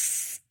is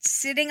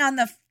sitting on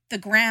the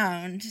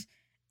ground,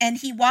 and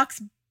he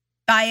walks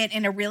by it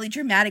in a really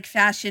dramatic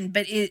fashion,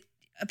 but it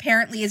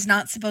apparently is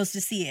not supposed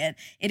to see it.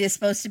 It is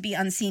supposed to be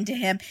unseen to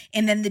him.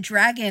 And then the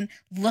dragon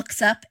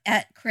looks up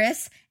at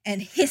Chris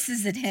and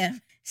hisses at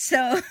him.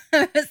 So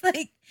I was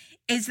like,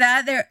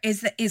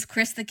 is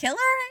Chris the killer?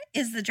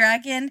 Is the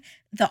dragon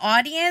the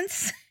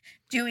audience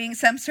doing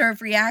some sort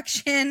of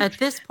reaction? At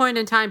this point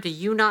in time, do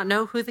you not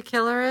know who the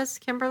killer is,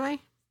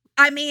 Kimberly?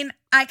 I mean,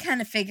 I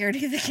kind of figured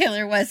who the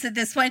killer was at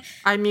this point.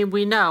 I mean,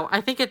 we know.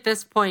 I think at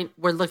this point,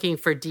 we're looking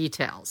for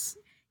details.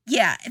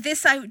 Yeah,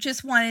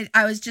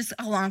 I was just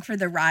along for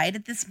the ride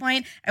at this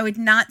point. I would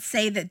not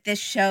say that this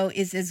show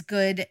is as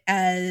good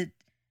as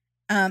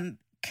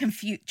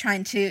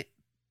trying to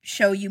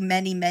show you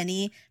many,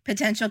 many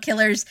potential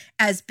killers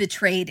as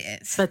Betrayed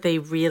is. But they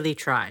really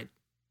tried.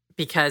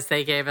 because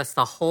they gave us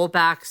the whole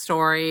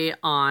backstory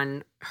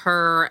on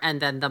her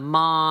and then the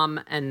mom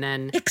and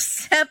then...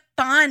 Except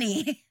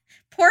Bonnie.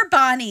 Poor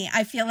Bonnie,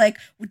 I feel like,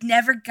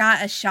 never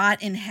got a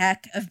shot in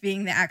heck of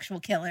being the actual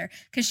killer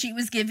because she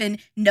was given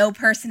no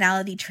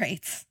personality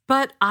traits.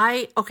 But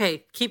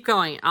okay, keep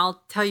going.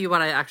 I'll tell you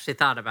what I actually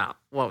thought about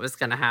what was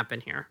going to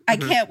happen here. I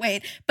can't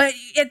wait. But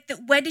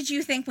what did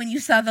you think when you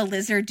saw the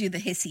lizard do the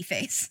hissy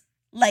face?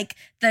 Like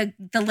the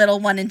little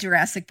one in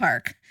Jurassic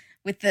Park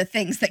with the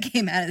things that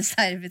came out of the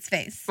side of its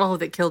face. Oh,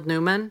 that killed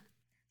Newman?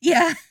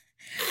 Yeah.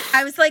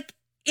 I was like,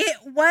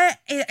 what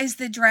is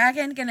the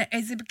dragon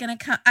is it gonna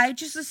come? I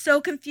just was so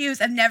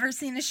confused. I've never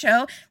seen a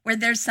show where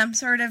there's some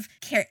sort of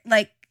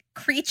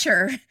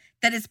creature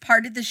that is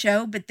part of the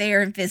show, but they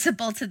are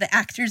invisible to the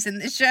actors in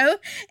the show,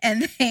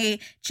 and they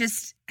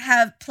just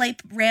play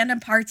random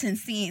parts in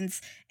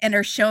scenes and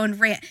are shown.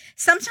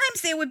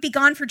 Sometimes they would be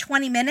gone for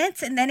 20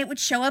 minutes, and then it would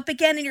show up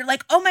again, and you're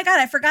like, "Oh my god,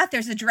 I forgot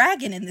there's a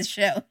dragon in this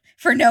show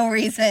for no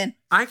reason."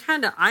 I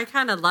kind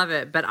of love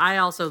it, but I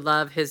also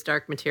love his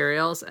Dark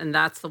Materials, and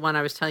that's the one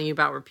I was telling you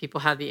about where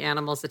people have the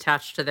animals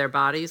attached to their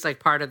bodies,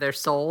 like part of their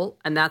soul,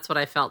 and that's what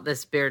I felt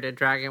this bearded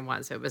dragon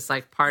was. It was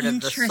like part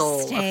of the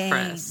soul of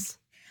Chris.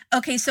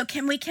 Okay, so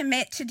can we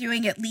commit to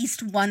doing at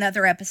least one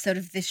other episode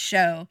of this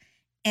show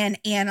and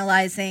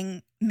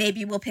analyzing,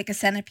 maybe we'll pick a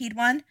centipede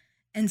one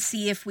and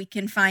see if we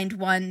can find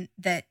one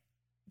that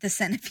the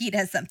centipede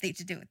has something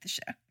to do with the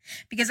show.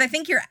 Because I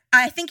think you're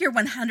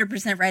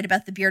 100% right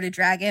about the bearded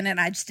dragon, and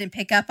I just didn't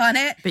pick up on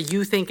it. But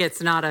you think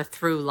it's not a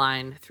through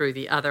line through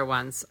the other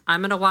ones.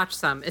 I'm going to watch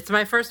some. It's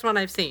my first one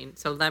I've seen,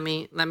 so let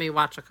me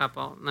watch a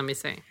couple. Let me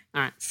see.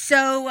 All right.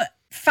 So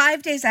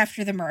 5 days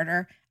after the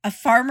murder, a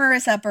farmer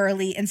is up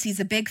early and sees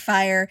a big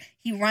fire.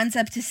 He runs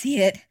up to see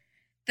it.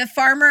 The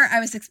farmer I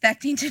was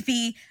expecting to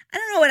be, I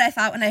don't know what I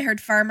thought when I heard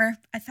farmer.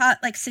 I thought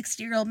like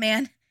 60-year-old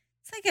man.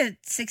 It's like a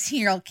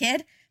 16-year-old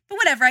kid. But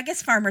whatever, I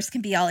guess farmers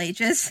can be all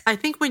ages. I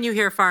think when you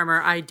hear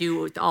farmer, I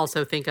do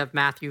also think of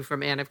Matthew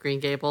from Anne of Green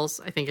Gables.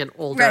 I think an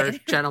older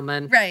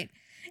gentleman. Right.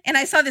 And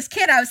I saw this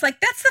kid. I was like,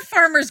 that's the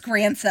farmer's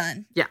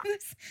grandson. Yeah.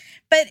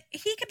 But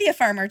he could be a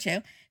farmer too.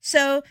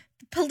 So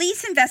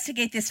police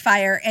investigate this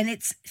fire, and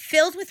it's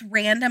filled with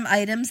random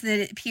items that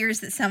it appears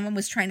that someone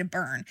was trying to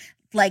burn,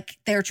 like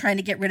they're trying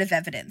to get rid of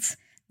evidence.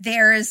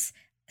 There's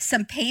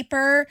some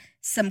paper,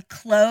 some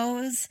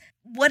clothes,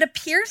 what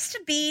appears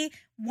to be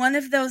one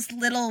of those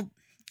little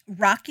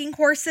rocking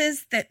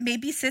horses that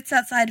maybe sits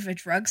outside of a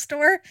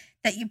drugstore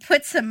that you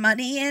put some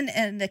money in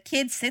and the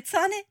kid sits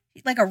on it,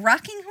 like a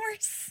rocking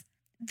horse.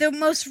 The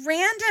most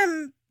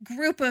random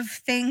group of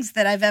things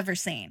that I've ever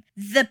seen.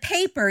 The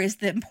paper is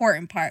the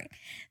important part.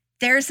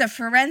 There's a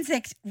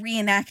forensic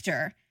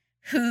reenactor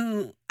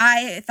who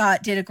I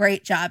thought did a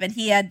great job, and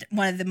he had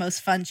one of the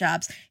most fun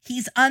jobs.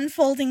 He's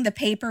unfolding the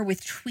paper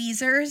with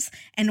tweezers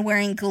and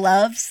wearing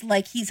gloves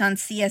like he's on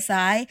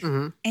CSI.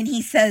 Mm-hmm. And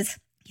he says,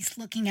 he's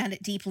looking at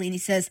it deeply, and he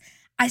says,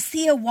 "I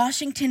see a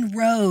Washington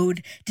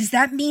Road. Does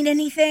that mean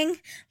anything?"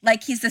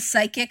 Like he's a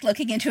psychic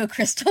looking into a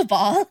crystal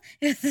ball.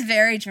 It's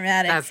very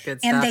dramatic. That's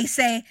good stuff. And they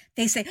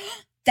say,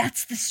 oh,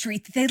 that's the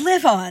street that they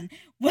live on.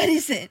 What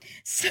is it?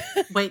 So-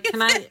 Wait,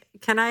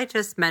 can I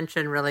just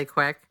mention really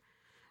quick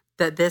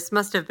that this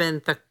must have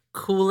been the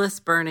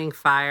coolest burning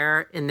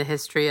fire in the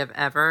history of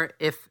ever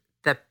if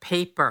the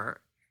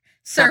paper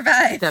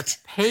survived. The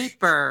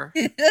paper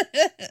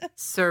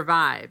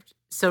survived.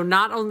 So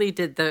not only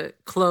did the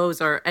clothes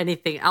or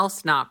anything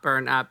else not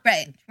burn up,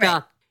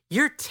 right.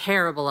 You're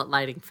terrible at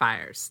lighting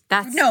fires.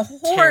 That's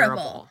horrible.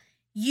 Terrible.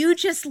 You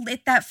just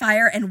lit that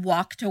fire and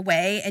walked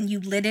away, and you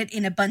lit it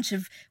in a bunch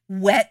of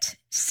wet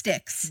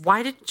sticks.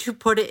 Why didn't you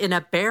put it in a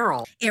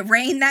barrel? It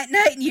rained that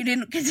night, and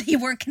you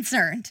weren't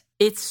concerned.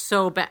 It's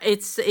so bad.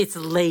 It's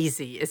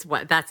lazy.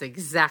 That's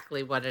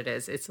exactly what it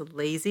is. It's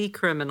lazy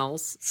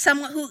criminals.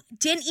 Someone who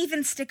didn't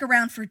even stick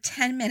around for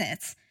 10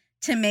 minutes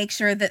to make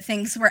sure that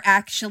things were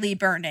actually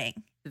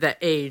burning. The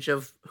age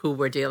of who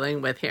we're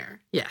dealing with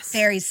here. Yes.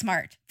 Very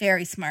smart.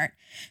 Very smart.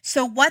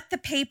 So what the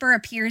paper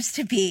appears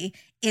to be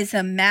is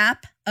a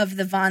map of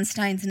the Von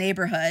Steins'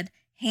 neighborhood,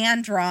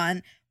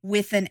 hand-drawn,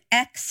 with an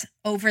X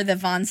over the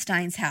Von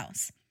Steins'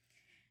 house.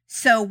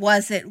 So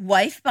was it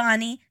wife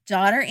Bonnie,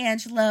 daughter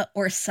Angela,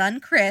 or son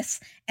Chris?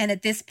 And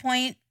at this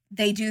point,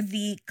 they do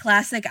the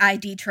classic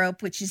ID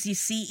trope, which is you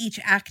see each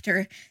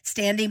actor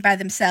standing by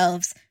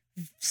themselves,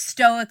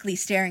 stoically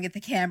staring at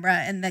the camera,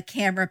 and the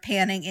camera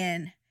panning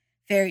in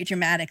very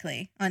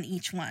dramatically on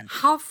each one.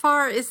 How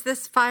far is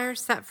this fire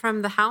set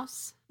from the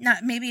house?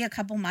 Not maybe a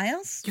couple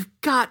miles. You've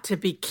got to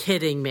be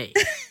kidding me.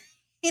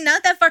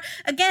 Not that far.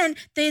 Again,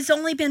 there's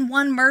only been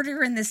one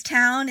murder in this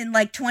town in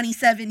like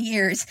 27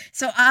 years.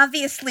 So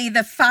obviously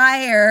the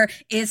fire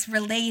is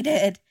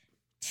related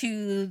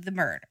to the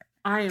murder.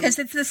 Because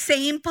it's the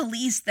same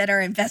police that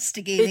are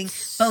investigating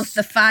both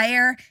the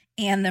fire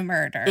and the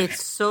murder.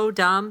 It's so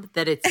dumb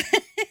that it's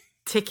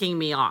ticking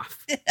me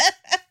off.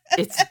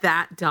 It's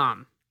that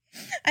dumb.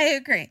 I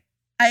agree.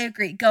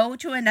 Go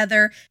to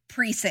another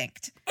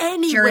precinct.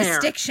 Anywhere.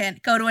 Jurisdiction.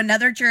 Go to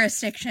another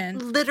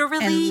jurisdiction.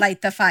 Literally. And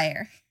light the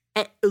fire.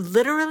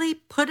 literally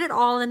put it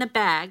all in a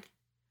bag,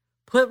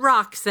 put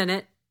rocks in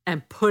it,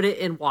 and put it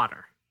in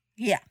water.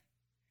 Yeah.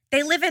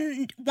 They live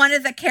in one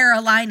of the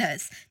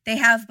Carolinas. They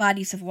have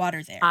bodies of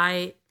water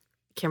there.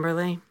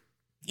 Kimberly?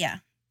 Yeah,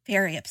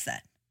 very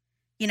upset.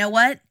 You know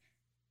what?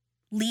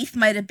 Leith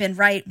might have been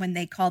right when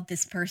they called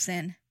this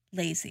person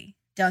lazy.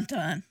 Dun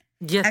dun.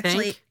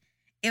 Actually,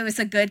 it was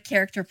a good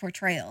character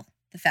portrayal,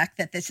 the fact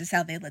that this is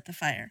how they lit the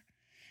fire.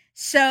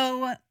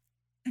 So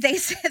they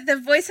said, the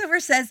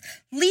voiceover says,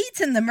 leads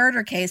in the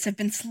murder case have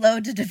been slow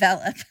to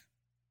develop.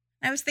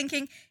 I was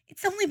thinking,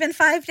 it's only been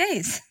 5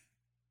 days.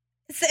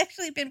 It's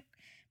actually been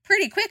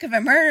pretty quick of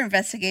a murder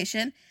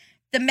investigation.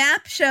 The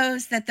map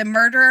shows that the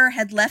murderer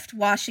had left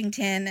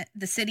Washington,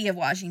 the city of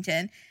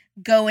Washington,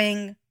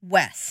 going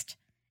west.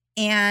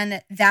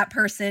 And that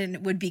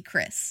person would be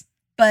Chris.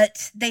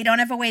 But they don't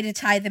have a way to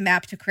tie the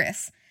map to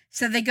Chris.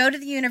 So they go to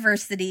the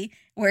university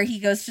where he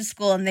goes to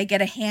school and they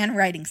get a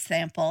handwriting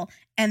sample.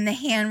 And the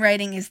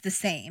handwriting is the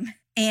same.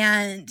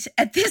 And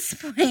at this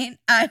point,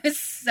 I was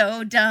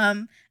so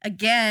dumb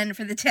again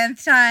for the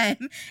 10th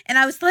time. And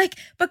I was like,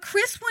 but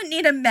Chris wouldn't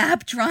need a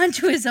map drawn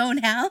to his own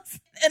house.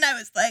 And I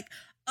was like,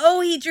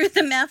 oh, he drew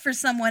the map for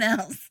someone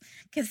else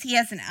because he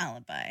has an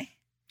alibi.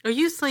 Are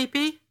you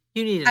sleepy?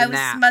 You needed a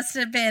nap. Must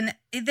have been,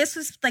 this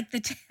was like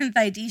the 10th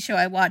ID show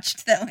I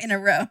watched, though, in a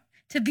row,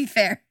 to be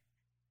fair.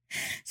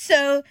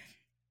 So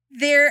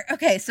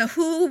so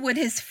who would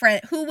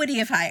he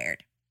have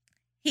hired?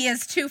 He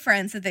has 2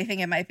 friends that they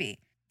think it might be.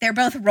 They're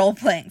both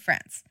role-playing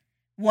friends.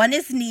 One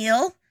is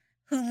Neil,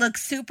 who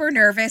looks super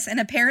nervous and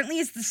apparently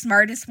is the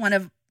smartest one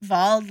of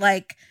all.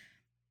 Like,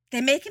 they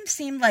make him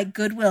seem like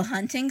Good Will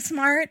Hunting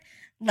smart.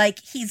 Like,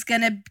 he's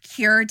going to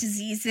cure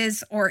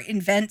diseases or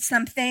invent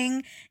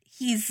something.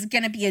 He's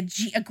going to be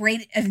a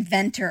great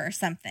inventor or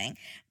something.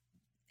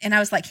 And I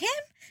was like, him?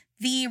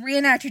 The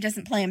reenactor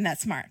doesn't play him that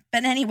smart.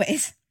 But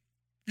anyways,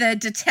 the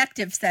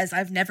detective says,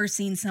 I've never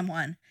seen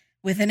someone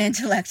with an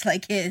intellect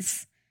like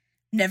his.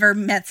 Never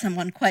met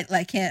someone quite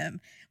like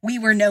him. We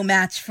were no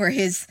match for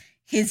his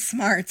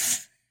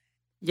smarts.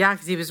 Yeah,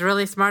 because he was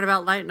really smart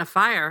about lighting a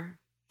fire.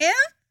 Yeah?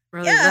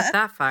 Really lit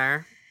that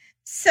fire.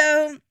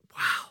 So,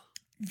 wow.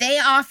 They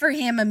offer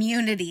him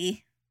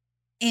immunity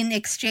in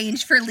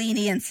exchange for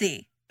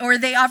leniency. Or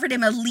they offered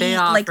him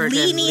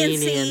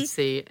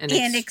leniency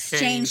in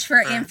exchange for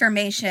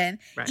information,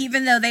 right.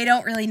 Even though they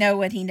don't really know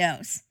what he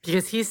knows.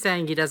 Because he's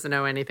saying he doesn't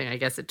know anything. I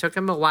guess it took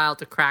him a while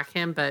to crack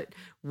him, but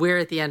we're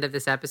at the end of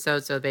this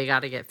episode, so they got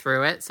to get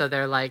through it. So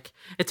they're like,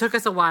 it took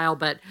us a while,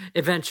 but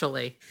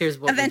eventually, here's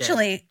what we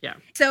did. Yeah.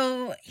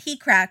 So he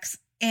cracks,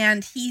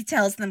 and he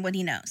tells them what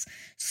he knows.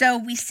 So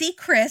we see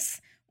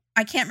Chris.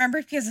 I can't remember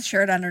if he has a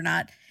shirt on or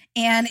not.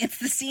 And it's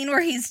the scene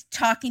where he's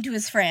talking to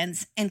his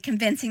friends and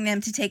convincing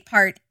them to take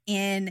part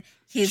in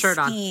his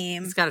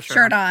scheme. He's got a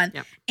shirt on.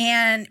 Yep.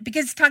 And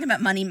because he's talking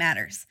about money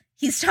matters.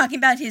 He's talking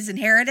about his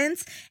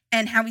inheritance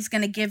and how he's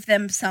going to give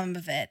them some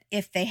of it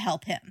if they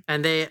help him.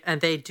 And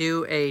they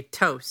do a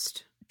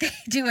toast. They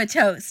do a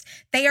toast.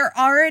 They are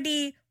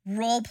already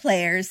role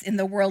players in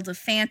the world of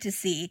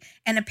fantasy.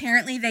 And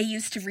apparently they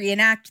used to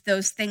reenact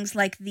those things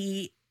like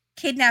the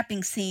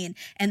kidnapping scene,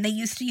 and they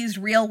used to use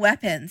real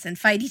weapons and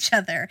fight each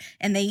other,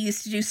 and they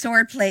used to do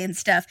sword play and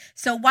stuff.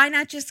 So why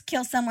not just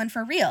kill someone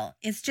for real?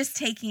 It's just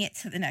taking it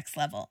to the next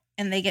level,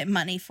 and they get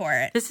money for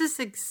it. This is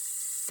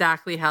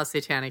exactly how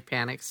Satanic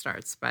Panic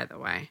starts, by the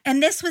way.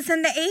 And this was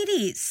in the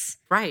 80s.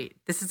 Right.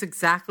 This is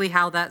exactly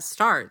how that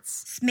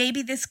starts.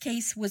 Maybe this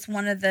case was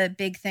one of the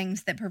big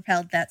things that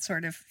propelled that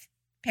sort of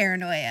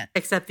paranoia.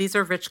 Except these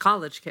are rich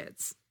college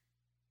kids.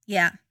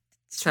 Yeah.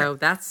 So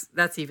that's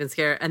even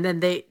scarier. And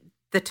then the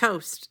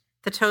toast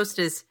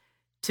is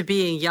to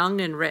being young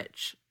and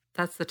rich.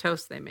 That's the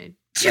toast they made.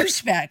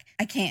 Douchebag.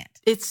 I can't.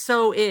 It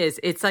so is.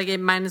 It's like it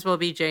might as well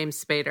be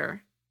James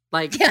Spader,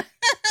 like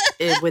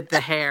with the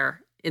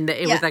hair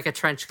with like a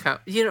trench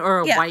coat, or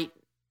a white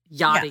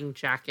yachting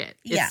jacket.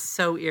 It's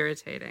so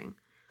irritating.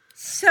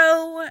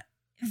 So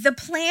the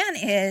plan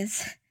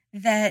is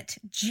that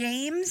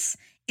James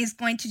is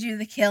going to do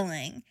the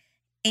killing,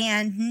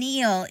 and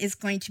Neil is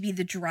going to be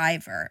the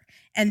driver.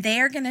 And they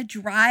are going to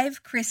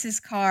drive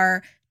Chris's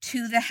car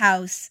to the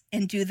house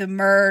and do the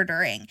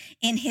murdering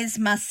in his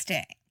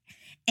Mustang.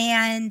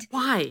 And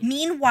why?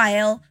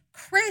 Meanwhile,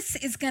 Chris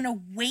is going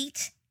to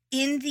wait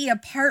in the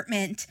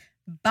apartment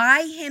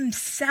by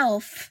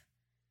himself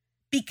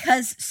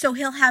so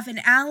he'll have an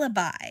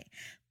alibi.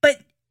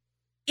 But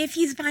if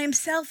he's by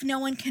himself, no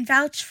one can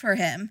vouch for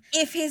him.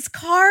 If his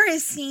car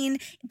is seen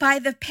by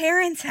the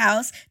parents'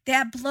 house,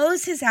 that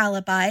blows his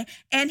alibi.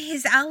 And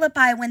his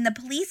alibi when the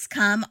police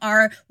come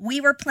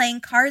we were playing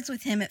cards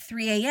with him at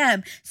 3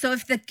 a.m. So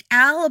if the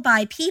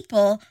alibi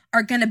people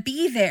are going to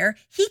be there,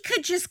 he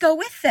could just go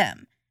with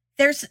them.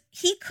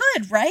 He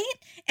could, right?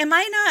 Am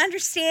I not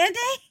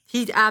understanding?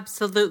 He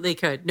absolutely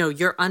could. No,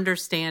 you're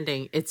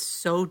understanding. It's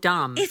so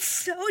dumb. It's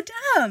so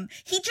dumb.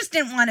 He just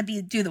didn't want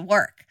to do the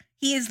work.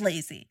 He is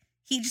lazy.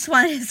 He just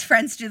wanted his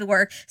friends to do the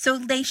work. So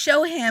they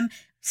show him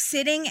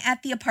sitting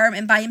at the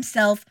apartment by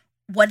himself.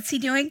 What's he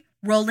doing?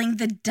 rolling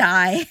the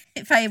die.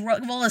 If I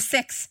roll a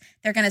 6,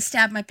 they're going to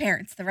stab my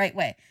parents the right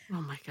way.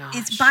 Oh my gosh.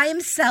 It's by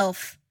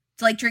himself.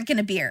 It's like drinking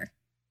a beer.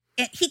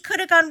 He could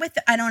have gone with,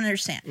 I don't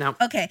understand. No.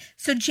 Okay,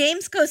 so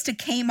James goes to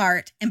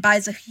Kmart and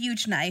buys a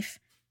huge knife.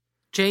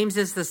 James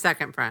is the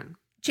second friend.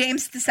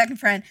 James, the second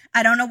friend.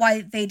 I don't know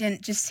why they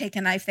didn't just take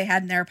a knife they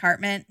had in their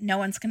apartment. No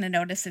one's going to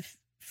notice if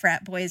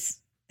frat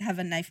boys have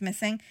a knife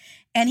missing.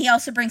 And he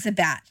also brings a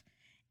bat.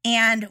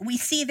 And we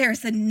see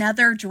there's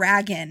another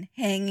dragon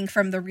hanging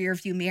from the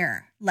rearview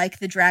mirror, like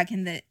the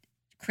dragon that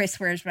Chris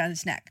wears around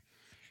his neck.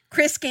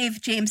 Chris gave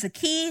James a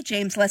key.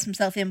 James lets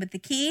himself in with the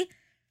key.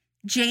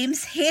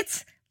 James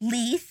hits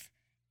Leith,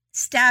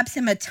 stabs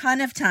him a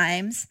ton of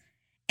times,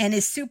 and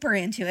is super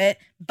into it.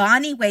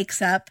 Bonnie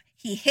wakes up.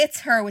 He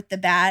hits her with the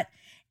bat.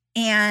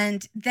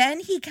 And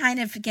then he kind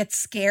of gets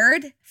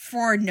scared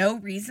for no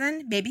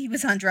reason. Maybe he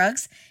was on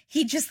drugs.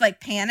 He just like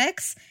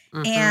panics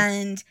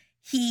and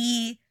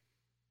he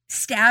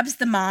stabs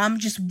the mom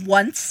just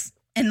once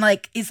and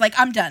like is like,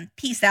 I'm done.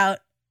 Peace out.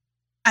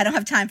 I don't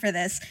have time for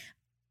this.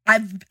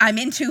 I'm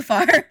in too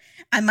far.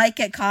 I might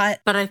get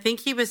caught. But I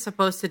think he was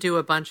supposed to do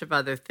a bunch of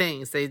other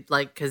things. They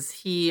like, because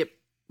he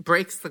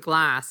breaks the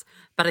glass,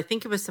 but I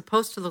think it was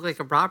supposed to look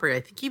like a robbery. I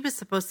think he was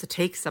supposed to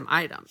take some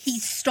items. He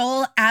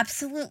stole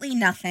absolutely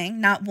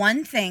nothing, not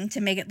one thing to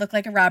make it look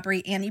like a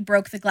robbery, and he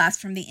broke the glass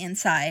from the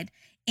inside,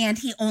 and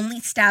he only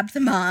stabbed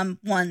the mom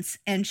once,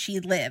 and she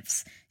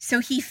lives. So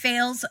he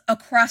fails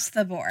across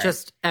the board.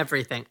 Just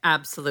everything.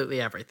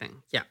 Absolutely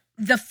everything. Yeah.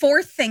 The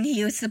fourth thing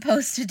he was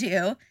supposed to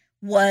do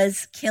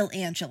was kill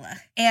Angela,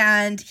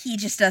 and he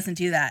just doesn't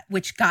do that,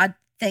 which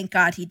thank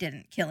God he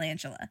didn't kill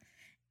Angela.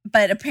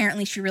 But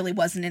apparently she really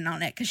wasn't in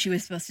on it because she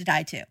was supposed to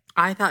die too.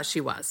 I thought she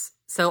was.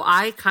 So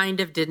I kind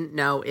of didn't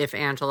know if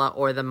Angela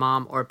or the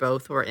mom or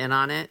both were in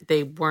on it.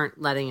 They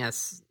weren't letting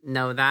us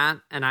know that.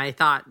 And I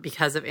thought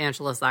because of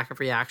Angela's lack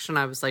of reaction,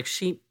 I was like,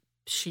 she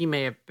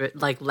may have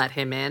like let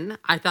him in.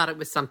 I thought it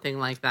was something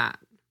like that.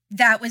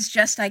 That was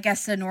just, I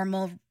guess, a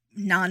normal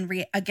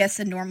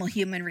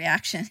human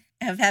reaction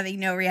of having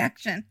no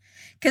reaction.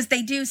 Because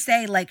they do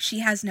say like she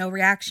has no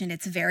reaction.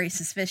 It's very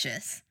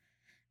suspicious.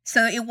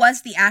 So it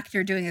was the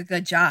actor doing a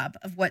good job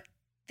of what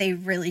they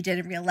really did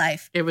in real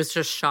life. It was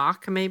just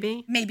shock,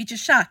 maybe? Maybe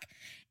just shock.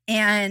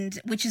 And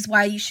which is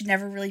why you should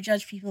never really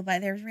judge people by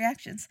their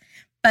reactions.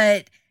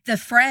 But the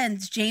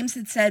friends, James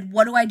had said,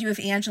 what do I do if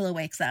Angela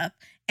wakes up?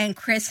 And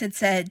Chris had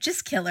said,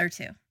 just kill her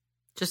too.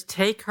 Just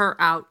take her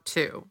out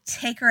too.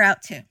 Take her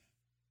out too.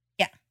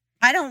 Yeah.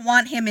 I don't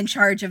want him in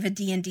charge of a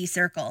D&D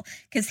circle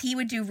because he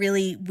would do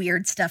really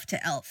weird stuff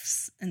to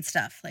elves and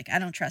stuff. Like, I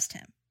don't trust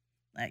him.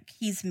 Like,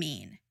 he's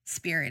mean.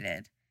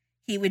 Spirited.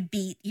 He would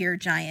beat your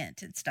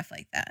giant and stuff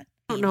like that.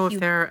 I don't know if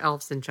there are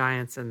elves and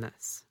giants in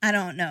this. I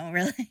don't know,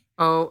 really.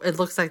 Oh, it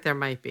looks like there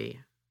might be.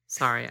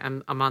 Sorry,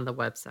 I'm on the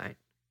website.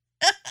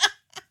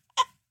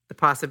 The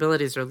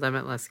possibilities are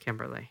limitless,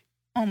 Kimberly.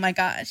 Oh my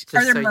gosh.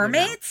 Are there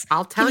mermaids?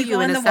 I'll tell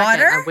you in a second.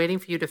 Water? I'm waiting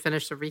for you to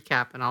finish the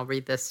recap and I'll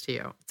read this to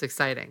you. It's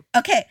exciting.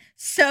 Okay,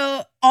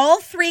 so all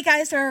 3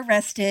 guys are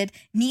arrested.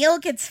 Neil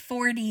gets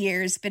 40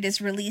 years but is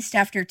released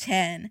after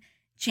 10.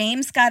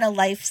 James got a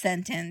life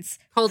sentence.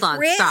 Hold on,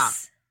 stop.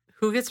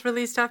 Who gets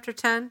released after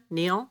 10?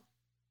 Neil?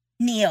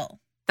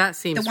 Neil. That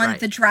seems right.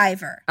 The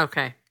driver.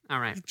 Okay, all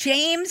right.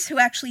 James, who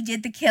actually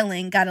did the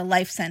killing, got a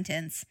life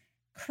sentence.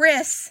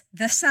 Chris,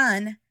 the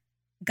son,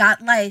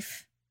 got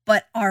life,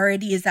 but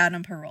already is out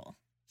on parole.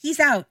 He's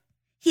out.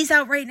 He's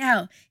out right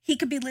now. He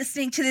could be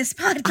listening to this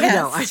podcast. I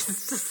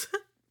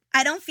know.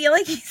 I don't feel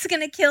like he's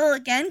going to kill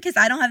again because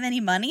I don't have any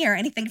money or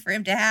anything for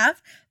him to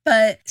have.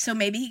 But so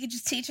maybe he could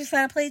just teach us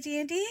how to play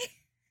D&D?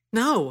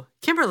 No.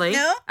 Kimberly?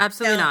 No?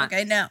 Absolutely not.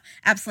 Okay, no.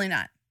 Absolutely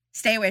not.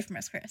 Stay away from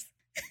us, Chris.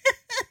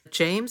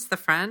 James, the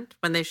friend,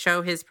 when they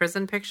show his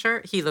prison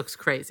picture, he looks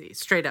crazy.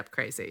 Straight up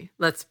crazy.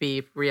 Let's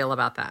be real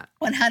about that.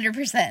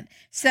 100%.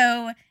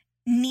 So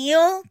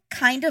Neil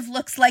kind of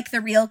looks like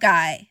the real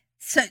guy.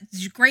 So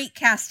great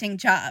casting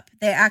job.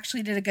 They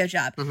actually did a good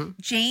job. Mm-hmm.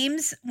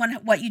 James,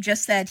 what you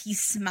just said,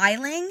 he's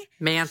smiling.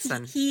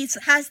 Manson. He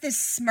has this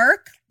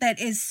smirk that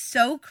is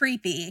so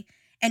creepy,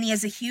 and he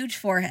has a huge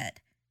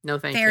forehead. No,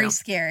 thank you. Very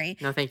scary.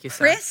 No, thank you,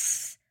 sir.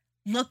 Chris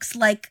looks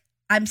like,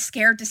 I'm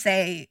scared to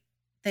say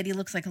that he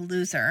looks like a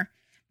loser,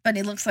 but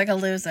he looks like a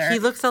loser. He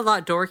looks a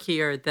lot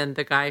dorkier than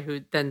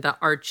the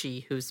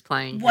Archie who's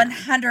playing him.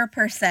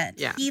 100%.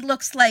 Yeah. He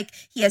looks like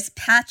he has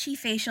patchy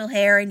facial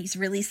hair and he's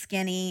really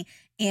skinny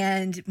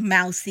and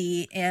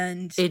mousy,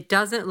 and it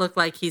doesn't look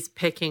like he's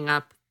picking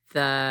up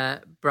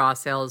the bra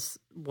sales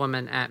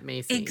woman at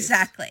Macy's.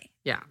 Exactly.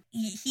 Yeah.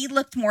 He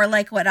looked more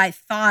like what I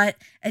thought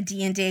a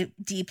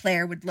D&D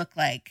player would look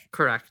like.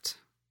 Correct.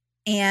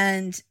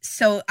 And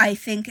so I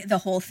think the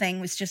whole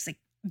thing was just a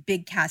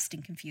big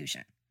casting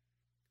confusion.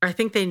 I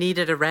think they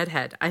needed a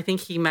redhead. I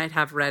think he might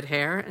have red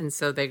hair, and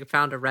so they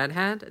found a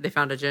redhead. They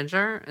found a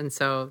ginger, and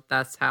so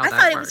that's how that worked.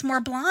 I thought it was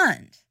more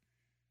blonde.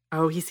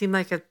 Oh, he seemed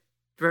like a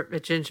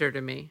ginger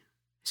to me.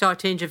 Saw a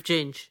tinge of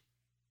ginge.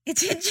 A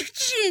tinge of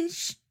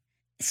ginge.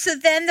 So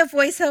then the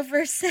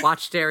voiceover said...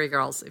 Watch Dairy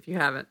Girls if you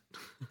haven't.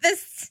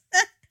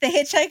 The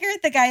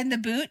hitchhiker, the guy in the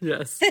boot.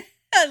 Yes.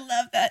 I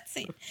love that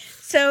scene.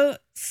 So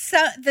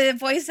the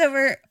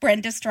voiceover,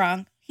 Brenda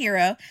Strong,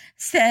 hero,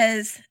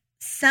 says,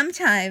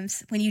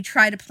 sometimes when you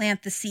try to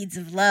plant the seeds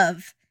of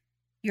love,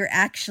 you're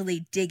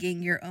actually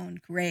digging your own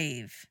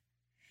grave.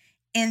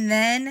 And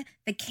then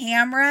the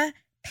camera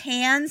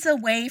pans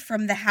away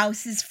from the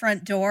house's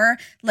front door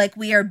like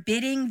we are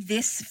bidding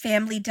this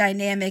family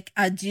dynamic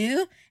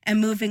adieu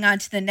and moving on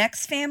to the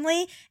next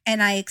family.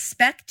 And I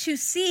expect to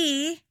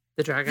see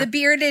the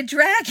bearded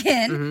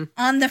dragon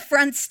on the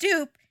front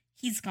stoop.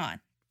 He's gone.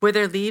 Were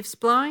there leaves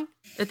blowing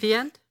at the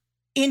end?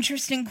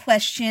 Interesting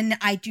question.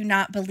 I do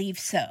not believe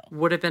so.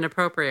 Would have been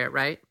appropriate,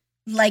 right?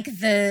 Like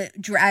the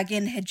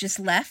dragon had just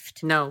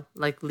left? No,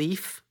 like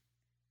leaf.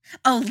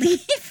 Oh,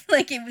 leaf?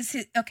 Like it was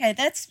his... Okay,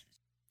 that's...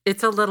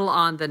 It's a little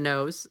on the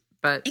nose,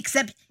 but...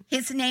 Except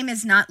his name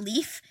is not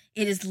Leaf.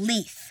 It is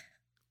Leaf.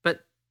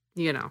 But,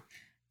 you know.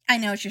 I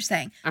know what you're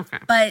saying. Okay.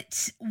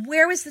 But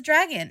where was the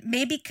dragon?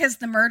 Maybe because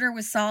the murder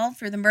was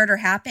solved or the murder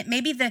happened.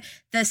 Maybe the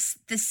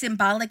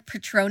symbolic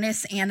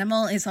Patronus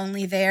animal is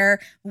only there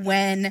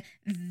when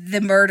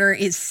the murder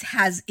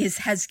has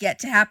yet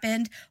to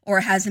happen or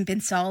hasn't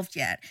been solved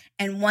yet.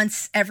 And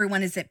once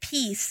everyone is at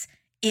peace,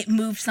 it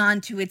moves on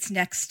to its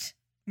next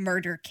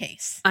murder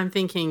case. I'm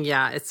thinking,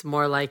 yeah, it's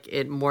more like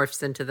it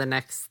morphs into the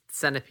next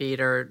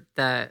centipede or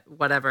the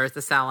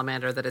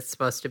salamander that it's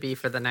supposed to be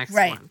for the next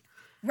one.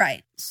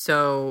 Right.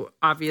 So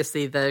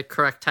obviously the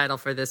correct title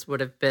for this would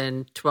have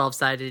been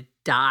 12-Sided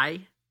Die.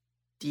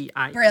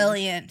 D-I.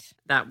 Brilliant.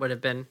 That would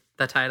have been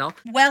the title.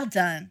 Well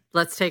done.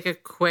 Let's just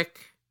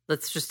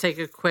take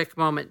a quick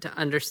moment to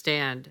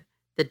understand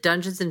that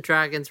Dungeons &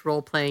 Dragons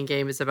role-playing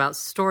game is about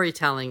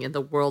storytelling in the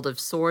world of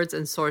swords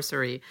and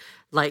sorcery.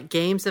 Like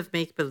games of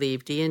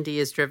make-believe, D&D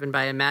is driven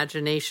by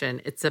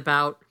imagination. It's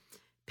about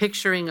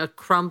picturing a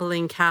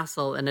crumbling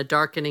castle in a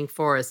darkening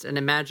forest and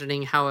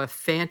imagining how a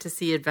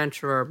fantasy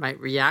adventurer might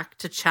react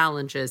to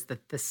challenges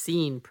that the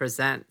scene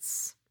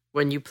presents.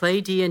 When you play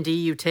D&D,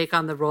 you take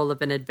on the role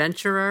of an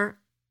adventurer,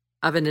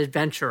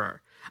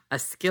 a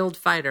skilled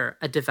fighter,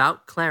 a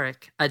devout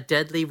cleric, a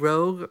deadly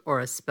rogue, or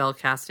a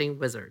spellcasting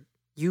wizard.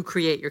 You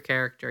create your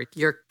character.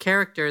 Your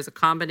character is a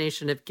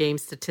combination of game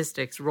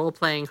statistics,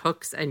 role-playing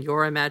hooks, and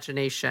your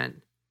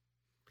imagination.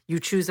 You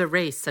choose a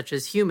race such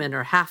as human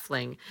or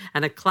halfling,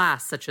 and a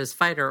class such as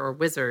fighter or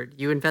wizard.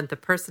 You invent the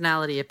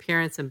personality,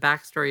 appearance, and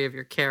backstory of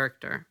your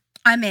character.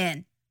 I'm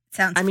in.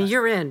 Sounds fun.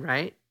 You're in,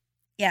 right?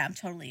 Yeah, I'm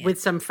totally in.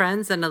 With some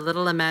friends and a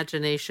little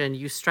imagination,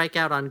 you strike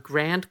out on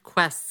grand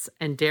quests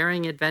and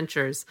daring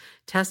adventures,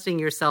 testing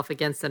yourself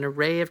against an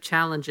array of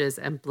challenges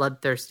and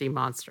bloodthirsty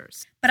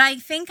monsters. But I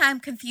think I'm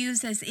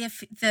confused as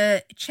if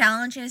the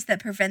challenges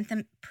that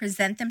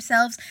present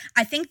themselves,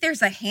 I think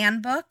there's a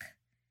handbook.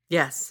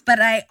 Yes. But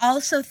I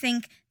also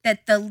think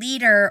that the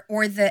leader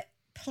or the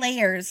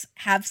players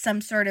have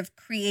some sort of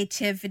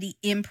creativity,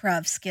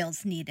 improv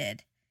skills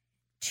needed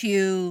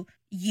to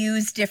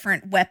use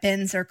different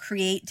weapons or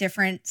create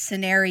different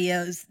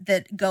scenarios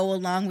that go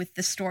along with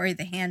the story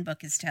the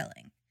handbook is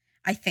telling,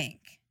 I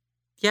think.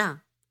 Yeah.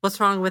 What's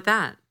wrong with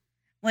that?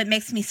 Well, it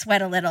makes me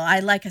sweat a little. I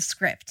like a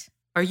script.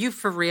 Are you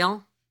for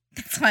real?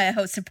 That's why I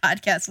host a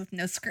podcast with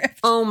no script.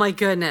 Oh, my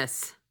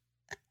goodness.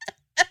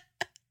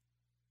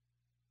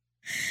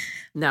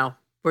 No,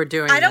 we're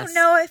doing this. I don't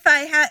know if I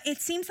have... It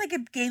seems like a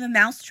game of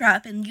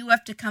mousetrap, and you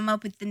have to come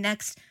up with the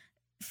next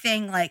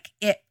thing,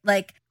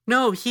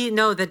 No,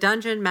 the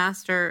dungeon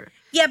master...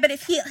 Yeah, but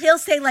if he'll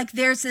say,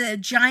 there's a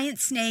giant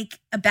snake,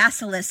 a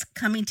basilisk,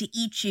 coming to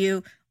eat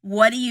you,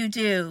 what do you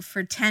do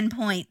for 10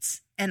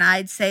 points? And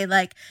I'd say,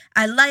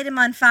 I light him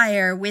on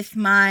fire with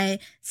my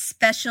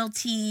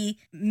specialty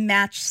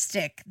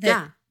matchstick.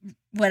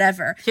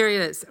 Whatever. Here it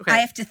is. Okay. I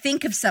have to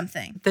think of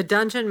something. The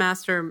dungeon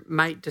master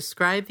might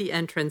describe the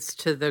entrance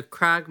to the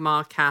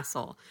Cragmaw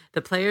Castle.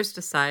 The players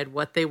decide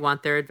what they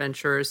want their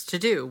adventurers to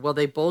do. Will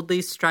they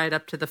boldly stride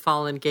up to the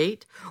fallen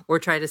gate or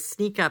try to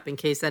sneak up in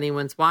case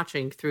anyone's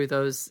watching through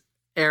those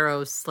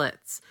arrow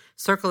slits?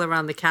 Circle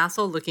around the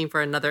castle looking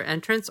for another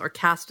entrance or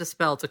cast a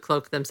spell to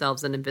cloak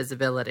themselves in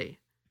invisibility?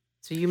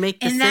 So you make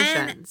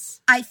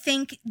decisions. And then I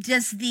think,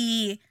 does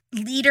the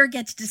leader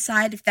get to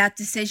decide if that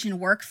decision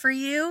worked for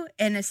you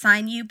and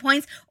assign you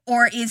points,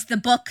 or does the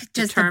book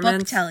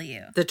tell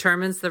you?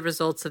 Determines the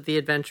results of the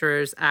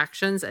adventurer's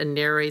actions and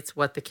narrates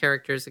what the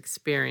characters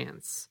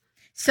experience.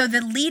 So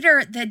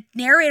the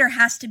narrator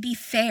has to be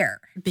fair.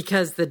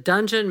 Because the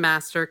dungeon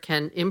master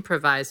can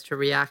improvise to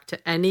react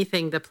to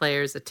anything the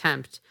players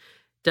attempt.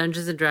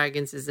 Dungeons &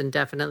 Dragons is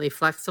indefinitely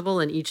flexible,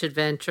 and each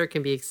adventure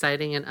can be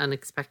exciting and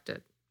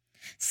unexpected.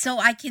 So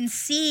I can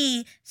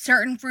see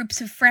certain groups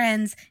of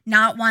friends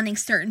not wanting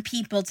certain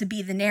people to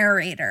be the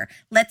narrator.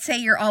 Let's say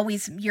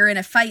you're in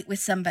a fight with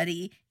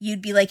somebody.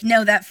 You'd be like,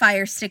 no, that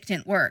fire stick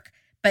didn't work.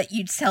 But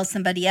you'd tell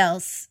somebody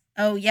else,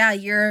 oh, yeah,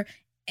 your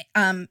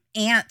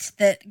ant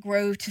that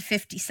grew to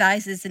 50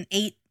 sizes and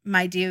ate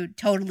my dude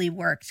totally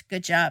worked.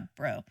 Good job,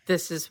 bro.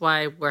 This is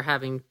why we're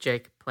having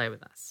Jake play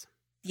with us.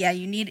 Yeah,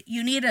 you need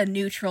a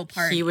neutral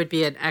party. He would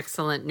be an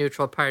excellent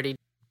neutral party.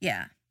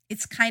 Yeah.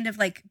 It's kind of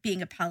like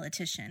being a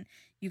politician.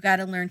 You got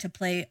to learn to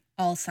play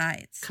all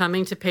sides.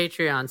 Coming to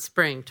Patreon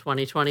spring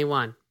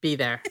 2021. Be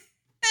there.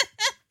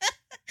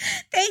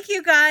 Thank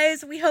you,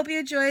 guys. We hope you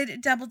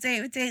enjoyed Double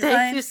Date with Dateline.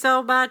 Thank you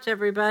so much,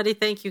 everybody.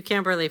 Thank you,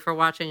 Kimberly, for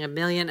watching 1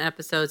 million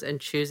episodes and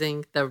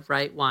choosing the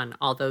right one.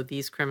 Although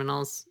these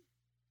criminals,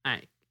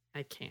 I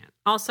can't.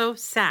 Also,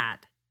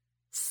 sad.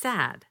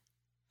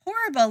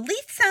 Horrible.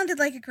 Leith sounded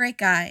like a great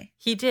guy.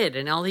 He did,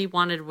 and all he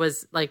wanted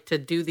was like to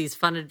do these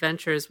fun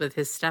adventures with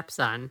his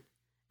stepson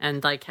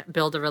and like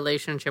build a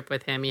relationship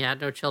with him. He had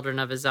no children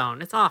of his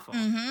own. It's awful.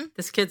 Mm-hmm.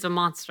 This kid's a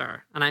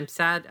monster, and I'm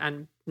sad.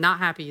 I'm not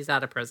happy he's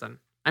out of prison.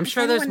 I'm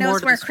sure there's more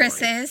to the story. If anyone knows where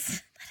Chris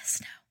is,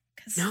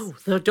 let us know.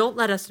 No, don't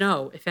let us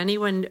know. If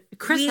anyone,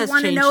 Chris has changed his name. We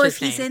want to know if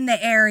he's in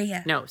the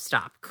area. No,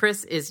 stop.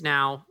 Chris is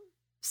now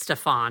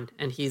Stefan,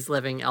 and he's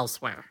living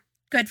elsewhere.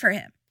 Good for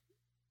him.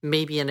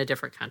 Maybe in a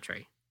different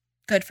country.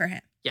 Good for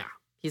him. Yeah,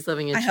 he's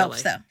living in Chile. I hope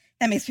so.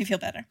 That makes me feel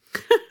better.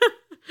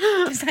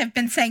 Because I've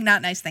been saying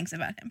not nice things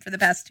about him for the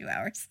past 2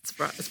 hours.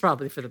 It's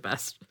probably for the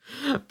best.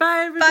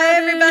 Bye, everybody. Bye,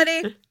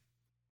 everybody.